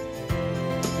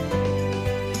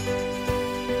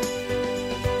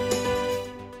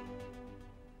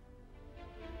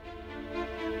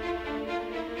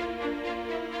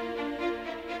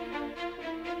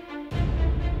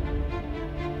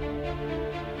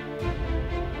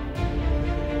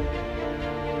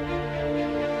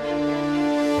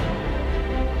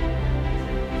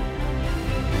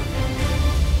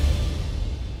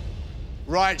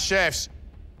 Right, chefs,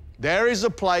 there is a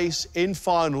place in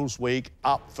finals week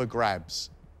up for grabs.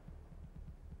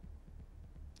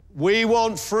 We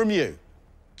want from you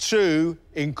 2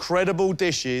 incredible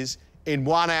dishes in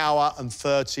 1 hour and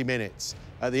 30 minutes.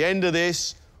 At the end of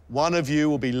this, one of you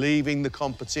will be leaving the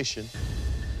competition.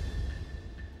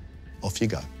 Off you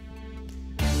go.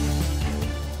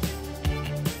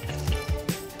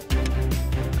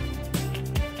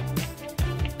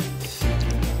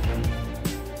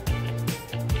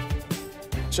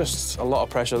 Just a lot of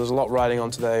pressure. There's a lot riding on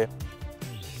today.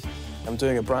 I'm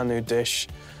doing a brand new dish,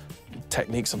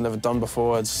 techniques I've never done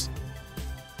before. It's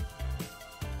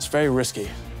very risky,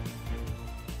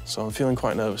 so I'm feeling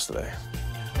quite nervous today.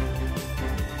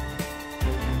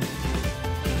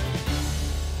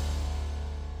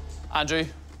 Andrew,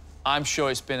 I'm sure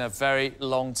it's been a very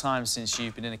long time since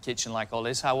you've been in a kitchen like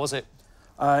Ollie's. How was it?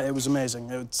 It was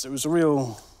amazing. It was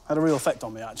had a real effect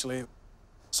on me, actually.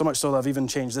 So much so that I've even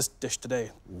changed this dish today.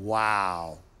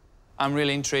 Wow. I'm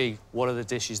really intrigued. What are the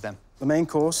dishes, then? The main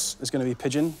course is going to be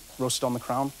pigeon, roasted on the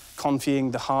crown,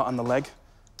 confying the heart and the leg.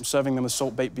 I'm serving them with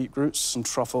salt-baked beetroots, some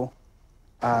truffle,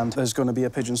 and there's going to be a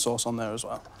pigeon sauce on there as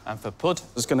well. And for pud?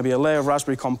 There's going to be a layer of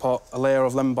raspberry compote, a layer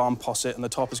of lemon balm posset, and the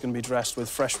top is going to be dressed with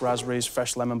fresh raspberries,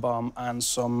 fresh lemon balm, and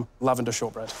some lavender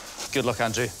shortbread. Good luck,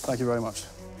 Andrew. Thank you very much.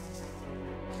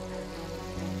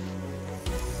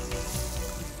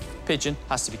 Pigeon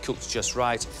has to be cooked just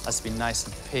right, has to be nice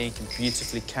and pink and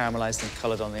beautifully caramelised and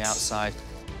coloured on the outside.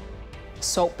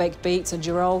 Salt-baked beets and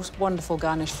girolles, wonderful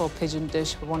garnish for a pigeon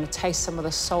dish. We want to taste some of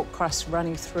the salt crust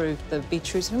running through the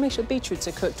beetroots and make sure the beetroots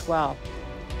are cooked well.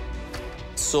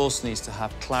 Sauce needs to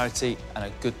have clarity and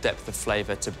a good depth of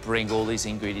flavour to bring all these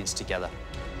ingredients together.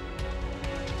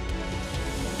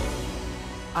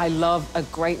 I love a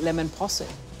great lemon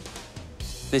posset.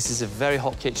 This is a very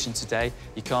hot kitchen today.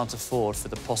 You can't afford for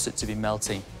the posset to be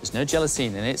melting. There's no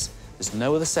gelatine in it. There's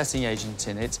no other setting agent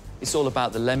in it. It's all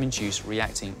about the lemon juice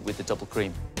reacting with the double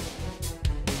cream.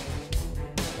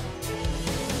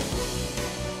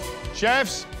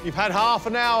 Chefs, you've had half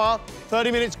an hour,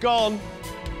 30 minutes gone.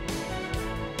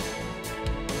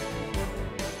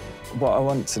 What I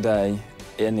want today,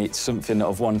 and it's something that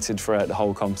I've wanted throughout the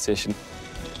whole competition,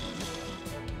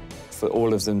 for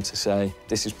all of them to say,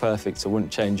 this is perfect, I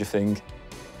wouldn't change a thing.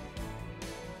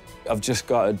 I've just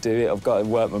got to do it, I've got to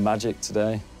work my magic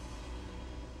today.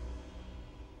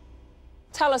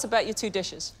 Tell us about your 2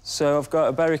 dishes. So I've got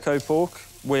a Berrico pork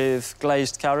with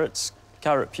glazed carrots,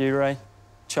 carrot puree,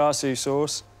 char siu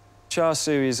sauce. Char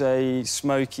siu is a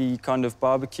smoky kind of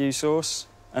barbecue sauce,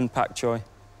 and pak choy.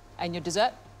 And your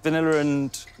dessert? Vanilla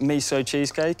and miso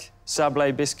cheesecake,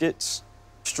 sablé biscuits,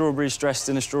 strawberries dressed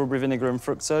in a strawberry vinegar and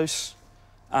fructose,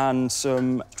 and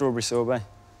some strawberry sorbet.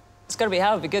 It's got to be a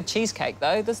hell of a good cheesecake,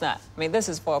 though, doesn't it? I mean, this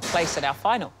is for a place at our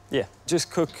final. Yeah,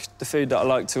 just cook the food that I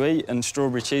like to eat, and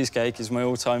strawberry cheesecake is my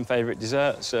all-time favourite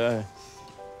dessert, so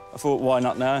I thought, why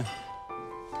not now?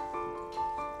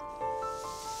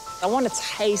 I want to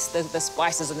taste the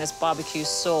spices in this barbecue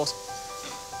sauce.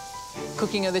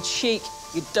 Cooking of the cheek,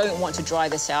 you don't want to dry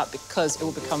this out because it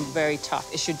will become very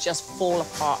tough. It should just fall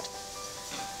apart.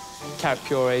 Carrot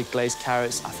puree, glazed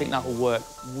carrots, I think that will work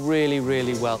really,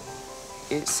 really well.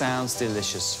 It sounds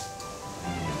delicious.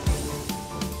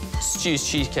 Stu's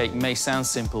cheesecake may sound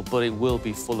simple, but it will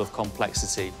be full of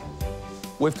complexity.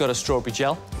 We've got a strawberry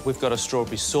gel, we've got a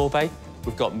strawberry sorbet,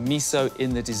 we've got miso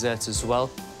in the dessert as well.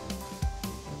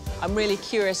 I'm really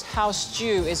curious how Stu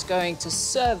is going to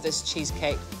serve this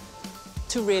cheesecake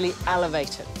to really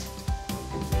elevate it.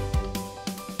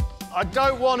 I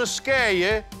don't want to scare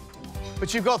you,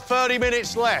 but you've got 30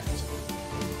 minutes left.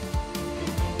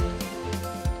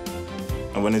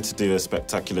 I wanted to do a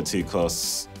spectacular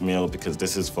 2-course meal because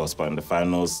this is for spot in the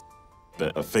finals,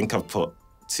 but I think I've put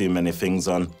too many things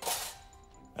on.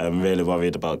 I'm really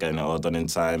worried about getting it all done in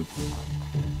time.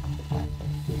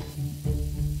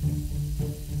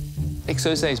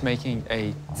 Exose is making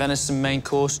a venison main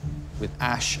course with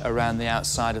ash around the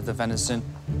outside of the venison.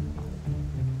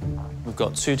 We've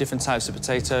got 2 different types of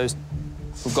potatoes.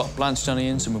 We've got blanched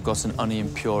onions and we've got an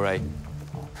onion puree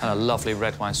and a lovely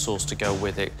red wine sauce to go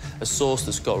with it. A sauce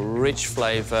that's got rich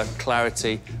flavour,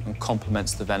 clarity and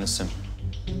complements the venison.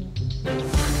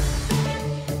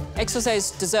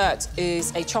 Exose's dessert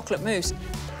is a chocolate mousse.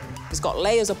 It's got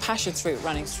layers of passion fruit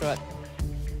running through it.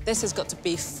 This has got to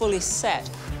be fully set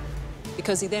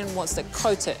because he then wants to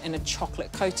coat it in a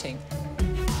chocolate coating.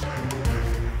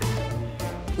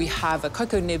 We have a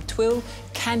cocoa nib twill,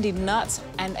 candied nuts,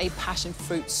 and a passion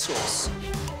fruit sauce.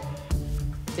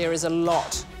 There is a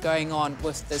lot going on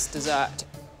with this dessert,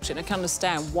 and I can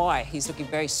understand why he's looking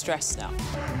very stressed now.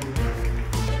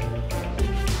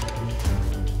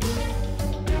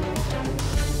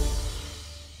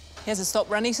 He hasn't stopped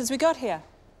running since we got here.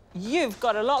 You've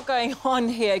got a lot going on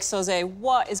here, Exose.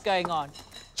 What is going on?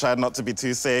 Tried not to be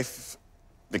too safe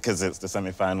because it's the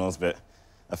semi-finals, but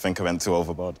I think I went too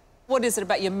overboard. What is it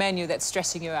about your menu that's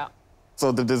stressing you out?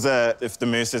 So the dessert, if the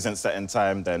mousse isn't set in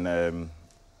time, then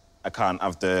I can't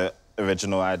have the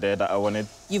original idea that I wanted.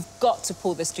 You've got to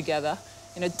pull this together.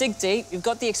 You know, dig deep. You've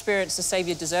got the experience to save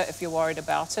your dessert if you're worried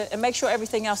about it, and make sure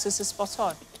everything else is spot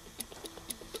on.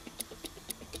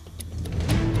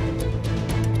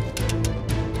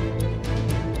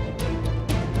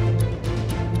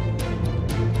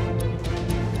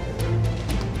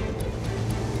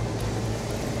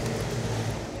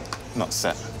 Not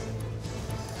set.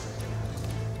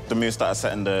 The mousse that I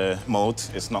set in the mould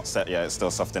is not set yet. It's still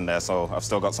soft in there, so I've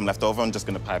still got some left over. I'm just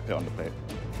going to pipe it on the plate.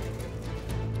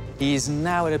 He is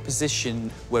now in a position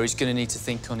where he's going to need to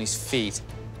think on his feet,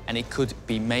 and it could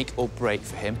be make or break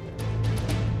for him.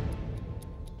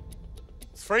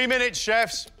 3 minutes,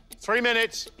 chefs. 3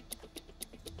 minutes.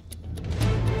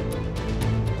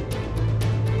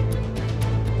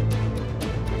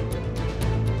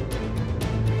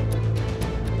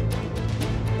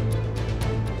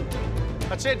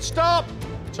 That's it, stop!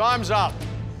 Time's up.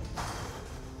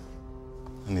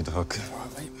 I need a hug. All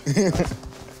right, mate.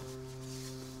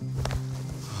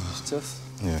 It's tough.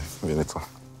 Yeah, really tough.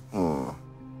 Oh.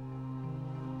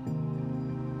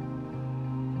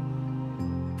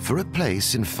 For a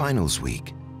place in finals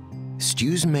week,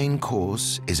 Stu's main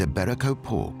course is Iberico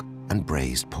pork and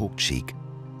braised pork cheek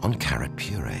on carrot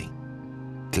puree,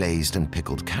 glazed and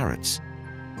pickled carrots,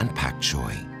 and pak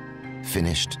choy,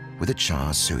 finished with a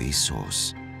char siu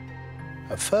sauce.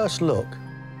 At first look,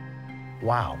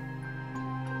 wow.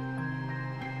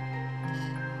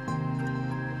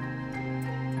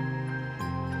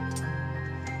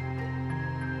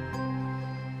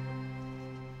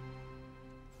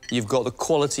 You've got the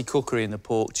quality cookery in the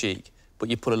pork cheek, but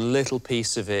you put a little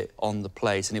piece of it on the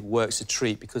plate and it works a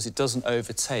treat because it doesn't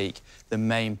overtake the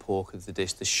main pork of the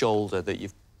dish, the shoulder that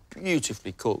you've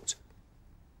beautifully cooked.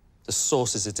 The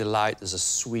sauce is a delight. There's a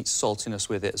sweet saltiness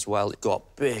with it as well. It's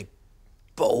got big,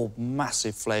 bold,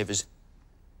 massive flavours.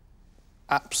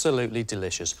 Absolutely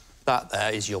delicious. That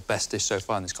there is your best dish so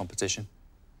far in this competition.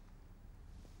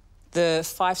 The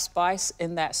 5 spice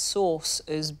in that sauce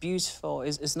is beautiful,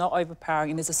 is not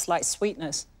overpowering, and there's a slight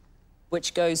sweetness,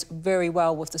 which goes very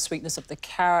well with the sweetness of the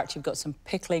carrot. You've got some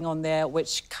pickling on there,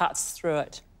 which cuts through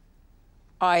it.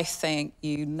 I think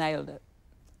you nailed it.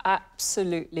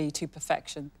 Absolutely to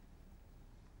perfection.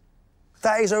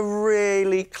 That is a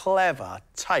really clever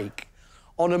take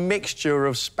on a mixture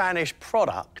of Spanish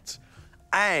product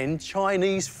and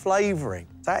Chinese flavouring.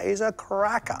 That is a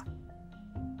cracker.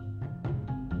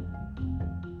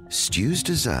 Stu's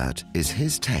dessert is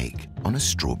his take on a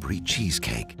strawberry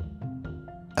cheesecake,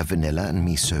 a vanilla and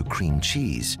miso cream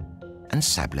cheese, and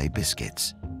sablé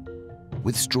biscuits.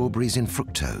 with strawberries in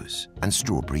fructose and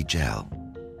strawberry gel.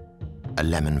 A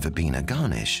lemon verbena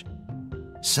garnish,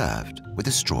 served with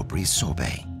a strawberry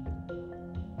sorbet.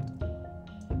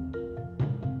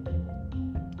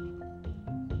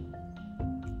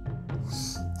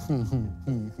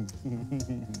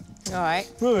 All right.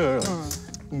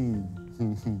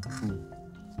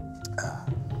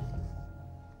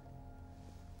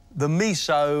 The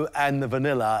miso and the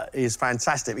vanilla is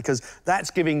fantastic because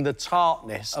that's giving the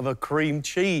tartness of a cream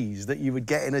cheese that you would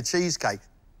get in a cheesecake.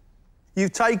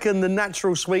 You've taken the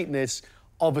natural sweetness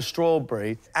of a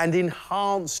strawberry and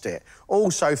enhanced it.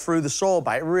 Also, through the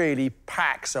sorbet, it really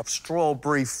packs a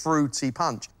strawberry fruity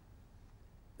punch.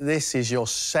 This is your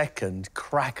second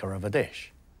cracker of a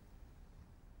dish.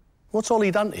 What's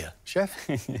Ollie done to you, chef?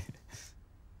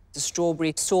 The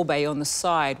strawberry sorbet on the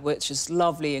side, which is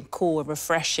lovely and cool and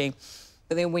refreshing.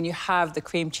 But then when you have the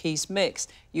cream cheese mix,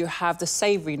 you have the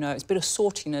savoury notes, a bit of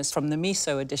saltiness from the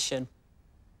miso addition.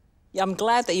 Yeah, I'm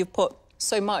glad that you put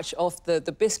so much of the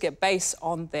biscuit base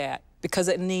on there because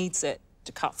it needs it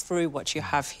to cut through what you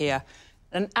have here.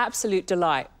 An absolute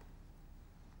delight.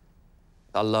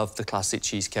 I love the classic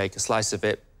cheesecake, a slice of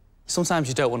it. Sometimes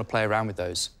you don't want to play around with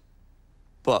those.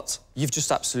 But you've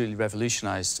just absolutely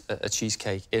revolutionised a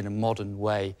cheesecake in a modern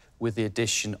way with the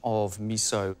addition of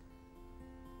miso.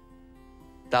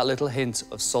 That little hint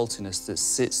of saltiness that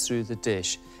sits through the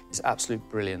dish is absolutely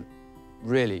brilliant.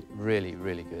 Really, really,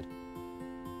 really good.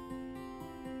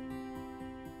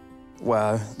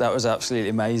 Wow, that was absolutely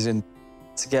amazing.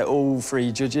 To get all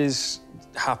three judges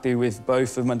happy with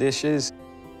both of my dishes.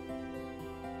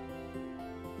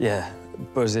 Yeah,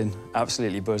 buzzing,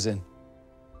 absolutely buzzing.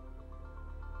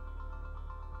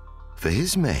 For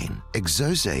his main,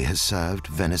 Exose has served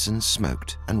venison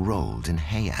smoked and rolled in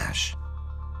hay ash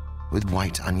with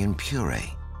white onion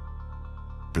puree,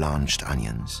 blanched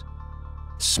onions,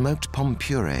 smoked pomme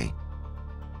puree,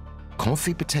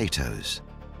 confit potatoes,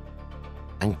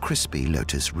 and crispy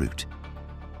lotus root,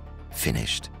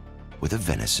 finished with a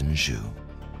venison jus.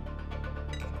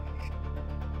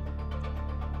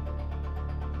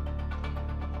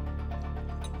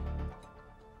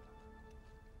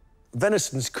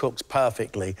 Venison's cooked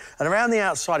perfectly, and around the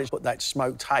outside it's put that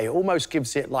smoked hay. It almost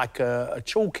gives it like a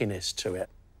chalkiness to it.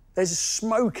 There's a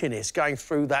smokiness going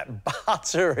through that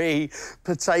buttery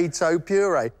potato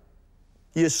puree.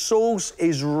 Your sauce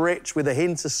is rich with a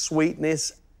hint of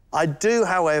sweetness. I do,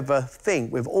 however,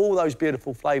 think with all those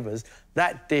beautiful flavours,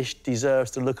 that dish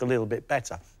deserves to look a little bit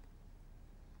better.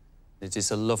 It is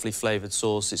a lovely flavoured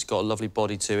sauce. It's got a lovely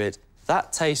body to it.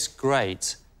 That tastes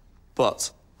great,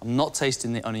 but I'm not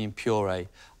tasting the onion puree.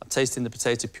 I'm tasting the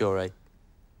potato puree.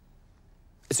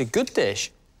 It's a good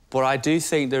dish, but I do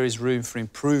think there is room for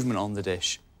improvement on the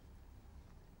dish.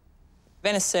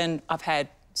 Venison I've had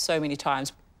so many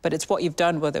times, but it's what you've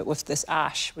done with it with this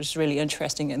ash, which is really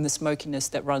interesting, and the smokiness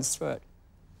that runs through it.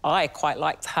 I quite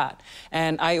like that.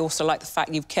 And I also like the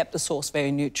fact you've kept the sauce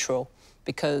very neutral,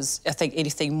 because I think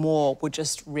anything more would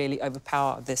just really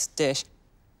overpower this dish.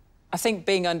 I think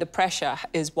being under pressure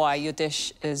is why your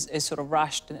dish is sort of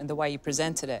rushed in the way you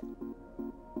presented it.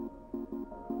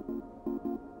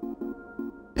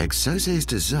 Exose's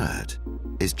dessert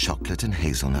is chocolate and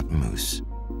hazelnut mousse,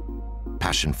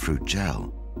 passion fruit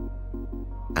gel,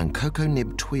 and cocoa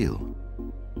nib tuile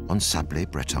on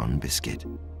sablé breton biscuit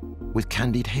with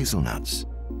candied hazelnuts,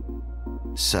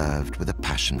 served with a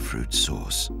passion fruit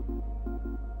sauce.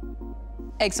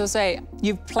 Exose,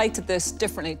 you've plated this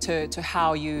differently to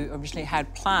how you originally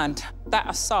had planned. That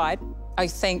aside, I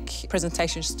think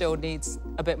presentation still needs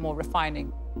a bit more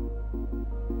refining.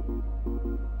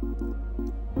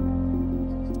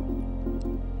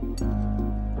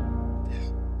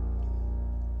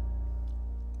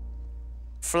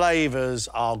 Flavours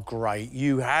are great.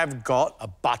 You have got a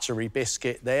buttery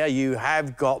biscuit there. You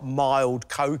have got mild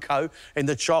cocoa in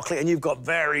the chocolate, and you've got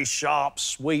very sharp,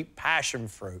 sweet passion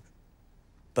fruit.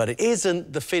 But it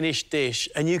isn't the finished dish,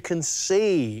 and you can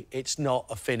see it's not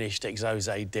a finished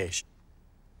Exose dish.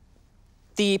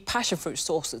 The passion fruit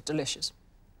sauce is delicious.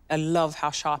 I love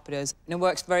how sharp it is, and it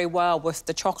works very well with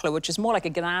the chocolate, which is more like a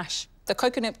ganache. The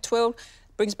coconut tuile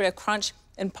brings a bit of crunch.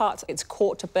 In parts, it's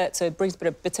caught a bit, so it brings a bit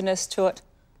of bitterness to it.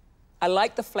 I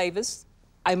like the flavours.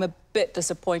 I'm a bit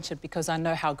disappointed because I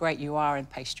know how great you are in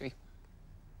pastry.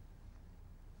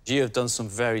 You have done some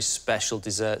very special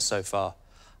desserts so far,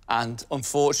 and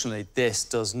unfortunately, this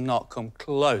does not come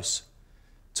close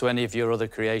to any of your other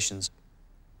creations.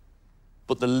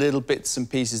 But the little bits and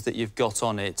pieces that you've got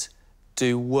on it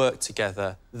do work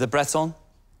together. The Breton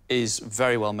is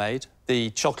very well made. The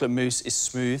chocolate mousse is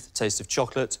smooth, taste of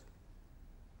chocolate.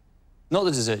 Not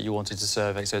the dessert you wanted to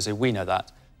serve, Exose, we know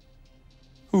that.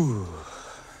 Ooh.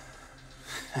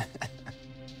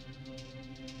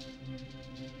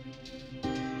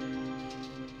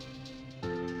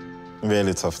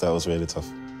 Really tough, that was really tough.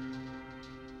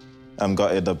 I'm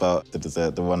gutted about the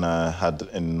dessert. The one I had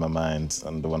in my mind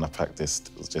and the one I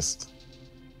practiced was just,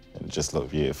 it just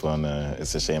looked beautiful, and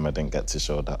it's a shame I didn't get to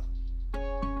show that.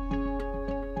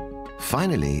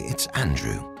 Finally, it's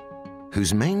Andrew,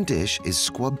 whose main dish is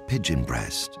squab pigeon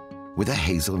breast with a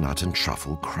hazelnut and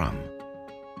truffle crumb,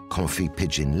 confit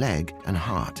pigeon leg and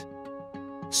heart,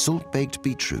 salt-baked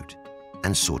beetroot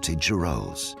and sautéed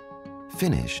girolles,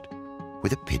 finished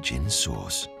with a pigeon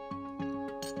sauce.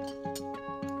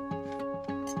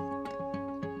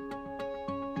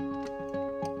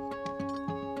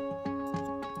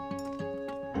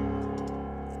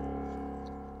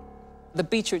 The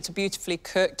beetroots are beautifully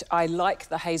cooked. I like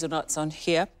the hazelnuts on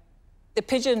here. The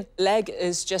pigeon leg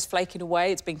is just flaking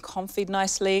away. It's been confited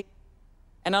nicely.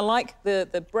 And I like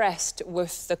the breast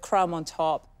with the crumb on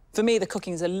top. For me, the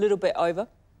cooking's a little bit over.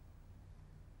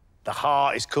 The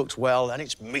heart is cooked well and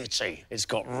it's meaty. It's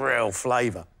got real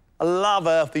flavour. I love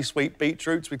earthy sweet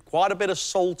beetroots with quite a bit of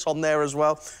salt on there as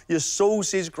well. Your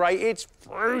sauce is great. It's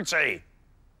fruity.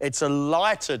 It's a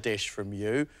lighter dish from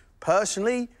you.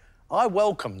 Personally, I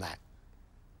welcome that.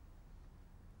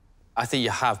 I think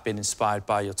you have been inspired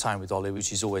by your time with Ollie,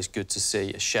 which is always good to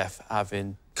see a chef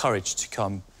having courage to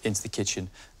come into the kitchen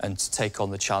and to take on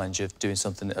the challenge of doing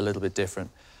something a little bit different,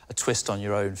 a twist on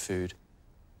your own food.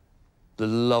 The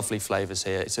lovely flavours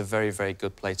here. It's a very, very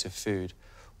good plate of food.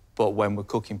 But when we're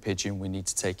cooking pigeon, we need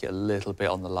to take it a little bit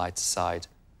on the lighter side.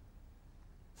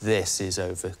 This is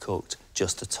overcooked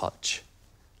just a touch.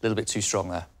 A little bit too strong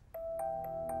there.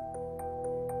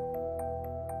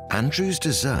 Andrew's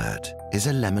dessert is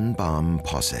a lemon balm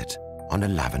posset on a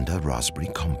lavender raspberry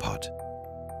compote,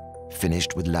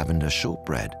 finished with lavender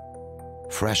shortbread,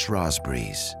 fresh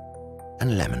raspberries,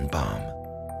 and lemon balm.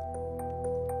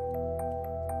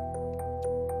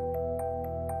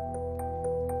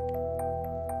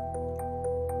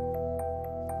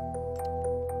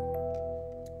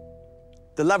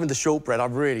 The lavender shortbread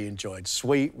I've really enjoyed,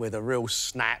 sweet with a real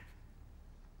snap.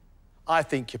 I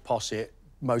think your posset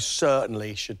most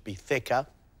certainly should be thicker.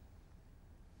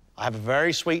 I have a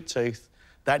very sweet tooth.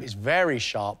 That is very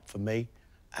sharp for me,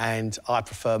 and I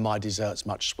prefer my desserts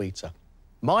much sweeter.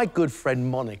 My good friend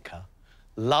Monica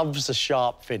loves a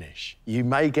sharp finish. You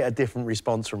may get a different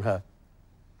response from her.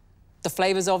 The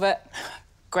flavours of it,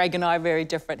 Gregg and I are very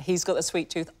different. He's got the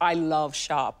sweet tooth. I love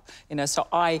sharp, you know, so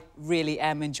I really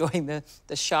am enjoying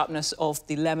the sharpness of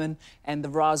the lemon and the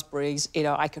raspberries. You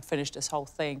know, I could finish this whole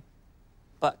thing,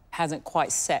 but hasn't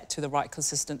quite set to the right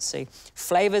consistency.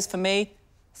 Flavours, for me,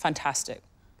 fantastic.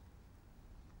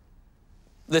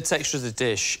 The texture of the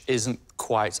dish isn't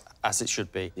quite as it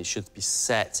should be. It should be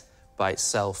set by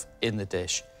itself in the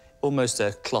dish. Almost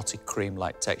a clotted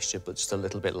cream-like texture, but just a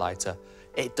little bit lighter.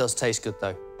 It does taste good,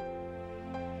 though.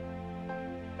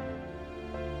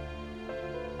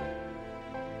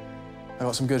 I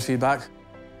got some good feedback.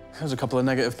 There was a couple of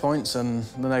negative points, and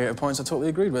the negative points I totally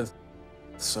agreed with.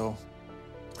 So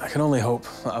I can only hope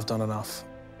that I've done enough.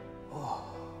 Oh.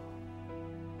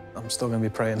 I'm still going to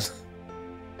be praying.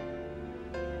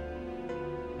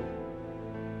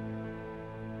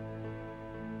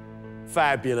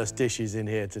 Fabulous dishes in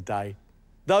here today.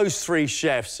 Those three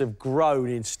chefs have grown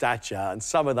in stature, and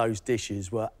some of those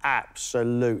dishes were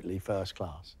absolutely first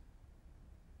class.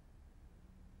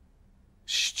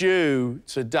 Stu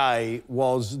today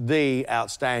was the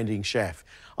outstanding chef.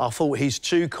 I thought his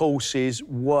 2 courses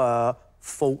were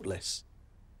faultless.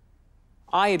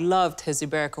 I loved his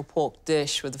Iberico pork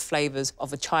dish with the flavours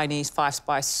of a Chinese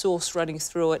 5-spice sauce running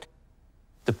through it.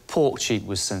 The pork cheek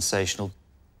was sensational.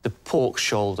 The pork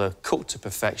shoulder cooked to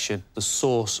perfection. The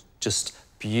sauce just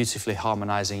beautifully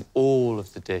harmonising all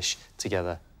of the dish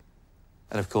together.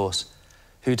 And of course,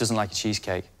 who doesn't like a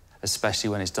cheesecake, especially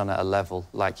when it's done at a level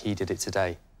like he did it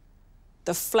today?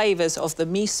 The flavours of the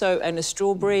miso and the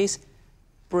strawberries,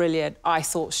 brilliant. I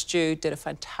thought Stu did a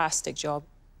fantastic job.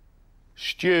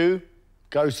 Stu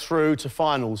goes through to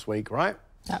finals week, right?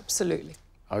 Absolutely.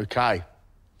 OK.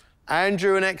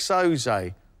 Andrew and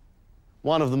Exose,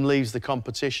 one of them leaves the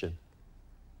competition.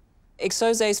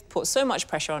 Exose's put so much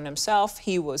pressure on himself,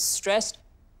 he was stressed.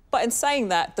 But in saying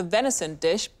that, the venison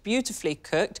dish, beautifully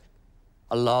cooked.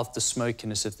 I loved the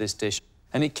smokiness of this dish,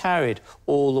 and it carried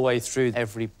all the way through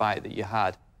every bite that you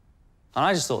had. And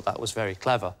I just thought that was very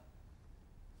clever.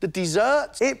 The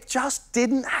dessert, it just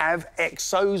didn't have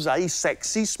Exose's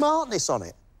sexy smartness on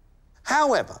it.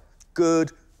 However,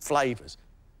 good flavours.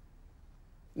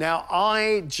 Now,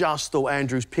 I just thought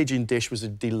Andrew's pigeon dish was a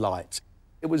delight.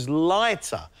 It was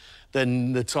lighter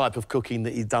than the type of cooking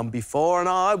that he'd done before, and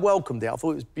I welcomed it. I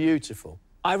thought it was beautiful.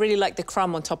 I really like the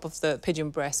crumb on top of the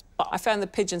pigeon breast, but I found the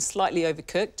pigeon slightly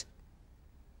overcooked.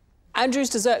 Andrew's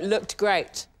dessert looked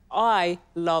great. I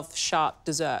love sharp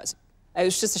desserts. It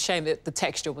was just a shame that the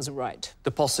texture wasn't right.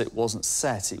 The posset wasn't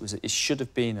set. It should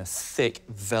have been a thick,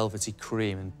 velvety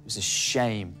cream, and it was a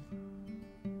shame.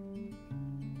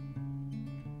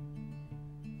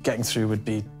 Getting through would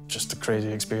be just a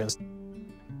crazy experience.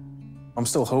 I'm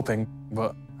still hoping,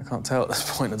 but I can't tell at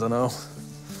this point, I don't know.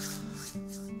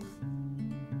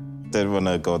 Didn't want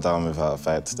to go down without a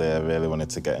fight today. I really wanted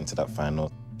to get into that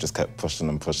final. Just kept pushing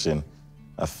and pushing.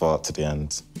 I fought to the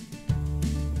end.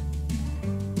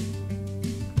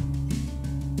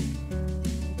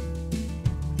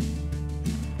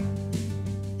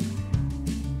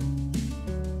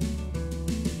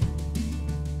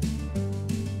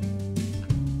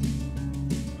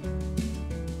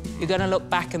 You're going to look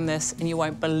back on this and you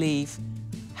won't believe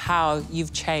how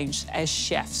you've changed as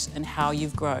chefs and how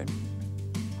you've grown.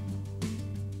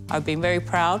 I've been very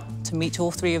proud to meet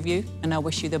all three of you, and I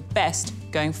wish you the best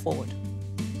going forward.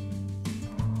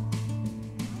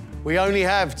 We only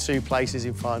have 2 places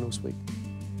in finals week.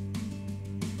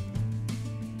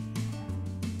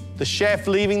 The chef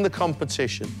leaving the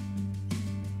competition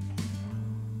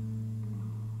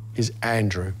is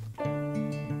Andrew.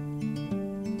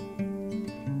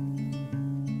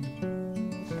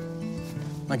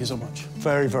 Thank you so much.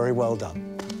 Very, very well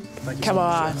done. Thank you Come so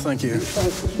on. much. Thank you. You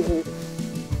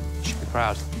should be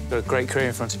proud. You've got a great career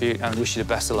in front of you, and I wish you the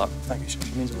best of luck. Thank you, Chef.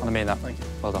 It means a lot. And I mean that. Thank you.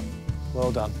 Well done.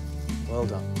 Well done. Well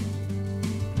done.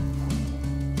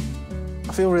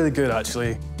 I feel really good,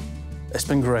 actually. It's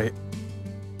been great.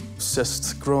 It's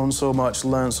just grown so much,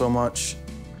 learned so much.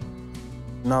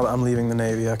 Now that I'm leaving the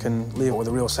Navy, I can leave it with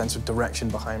a real sense of direction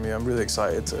behind me. I'm really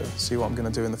excited to see what I'm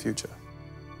going to do in the future.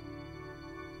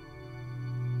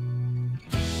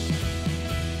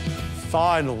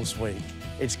 Finals week.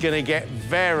 It's going to get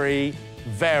very,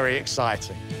 very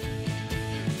exciting.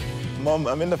 Mom,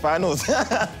 I'm in the finals.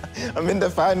 I'm in the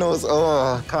finals.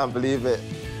 Oh, I can't believe it.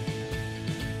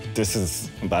 This is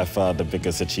by far the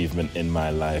biggest achievement in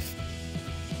my life.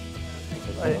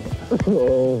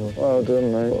 Oh, well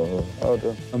done, mate. Oh, well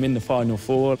done. I'm in the final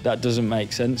 4. That doesn't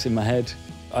make sense in my head.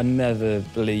 I never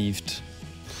believed,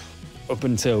 up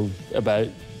until about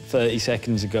 30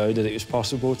 seconds ago, that it was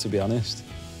possible, to be honest.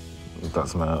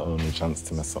 That's my only chance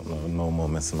to mess up. No more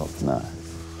messing up. No.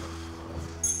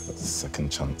 That's a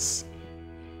second chance.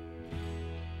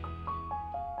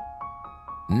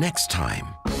 Next time,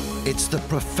 it's the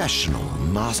professional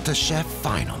MasterChef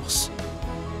finals.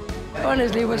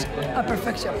 Honestly, it was a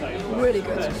perfection. Really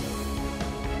good.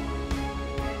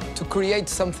 To create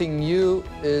something new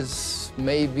is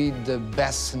maybe the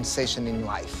best sensation in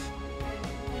life.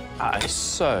 That is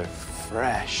so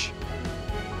fresh.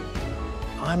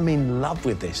 I'm in love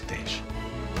with this dish.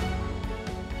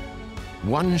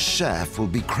 One chef will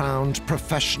be crowned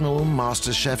Professional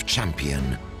MasterChef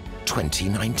Champion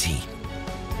 2019.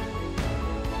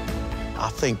 I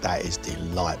think that is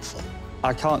delightful.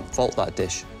 I can't fault that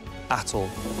dish at all.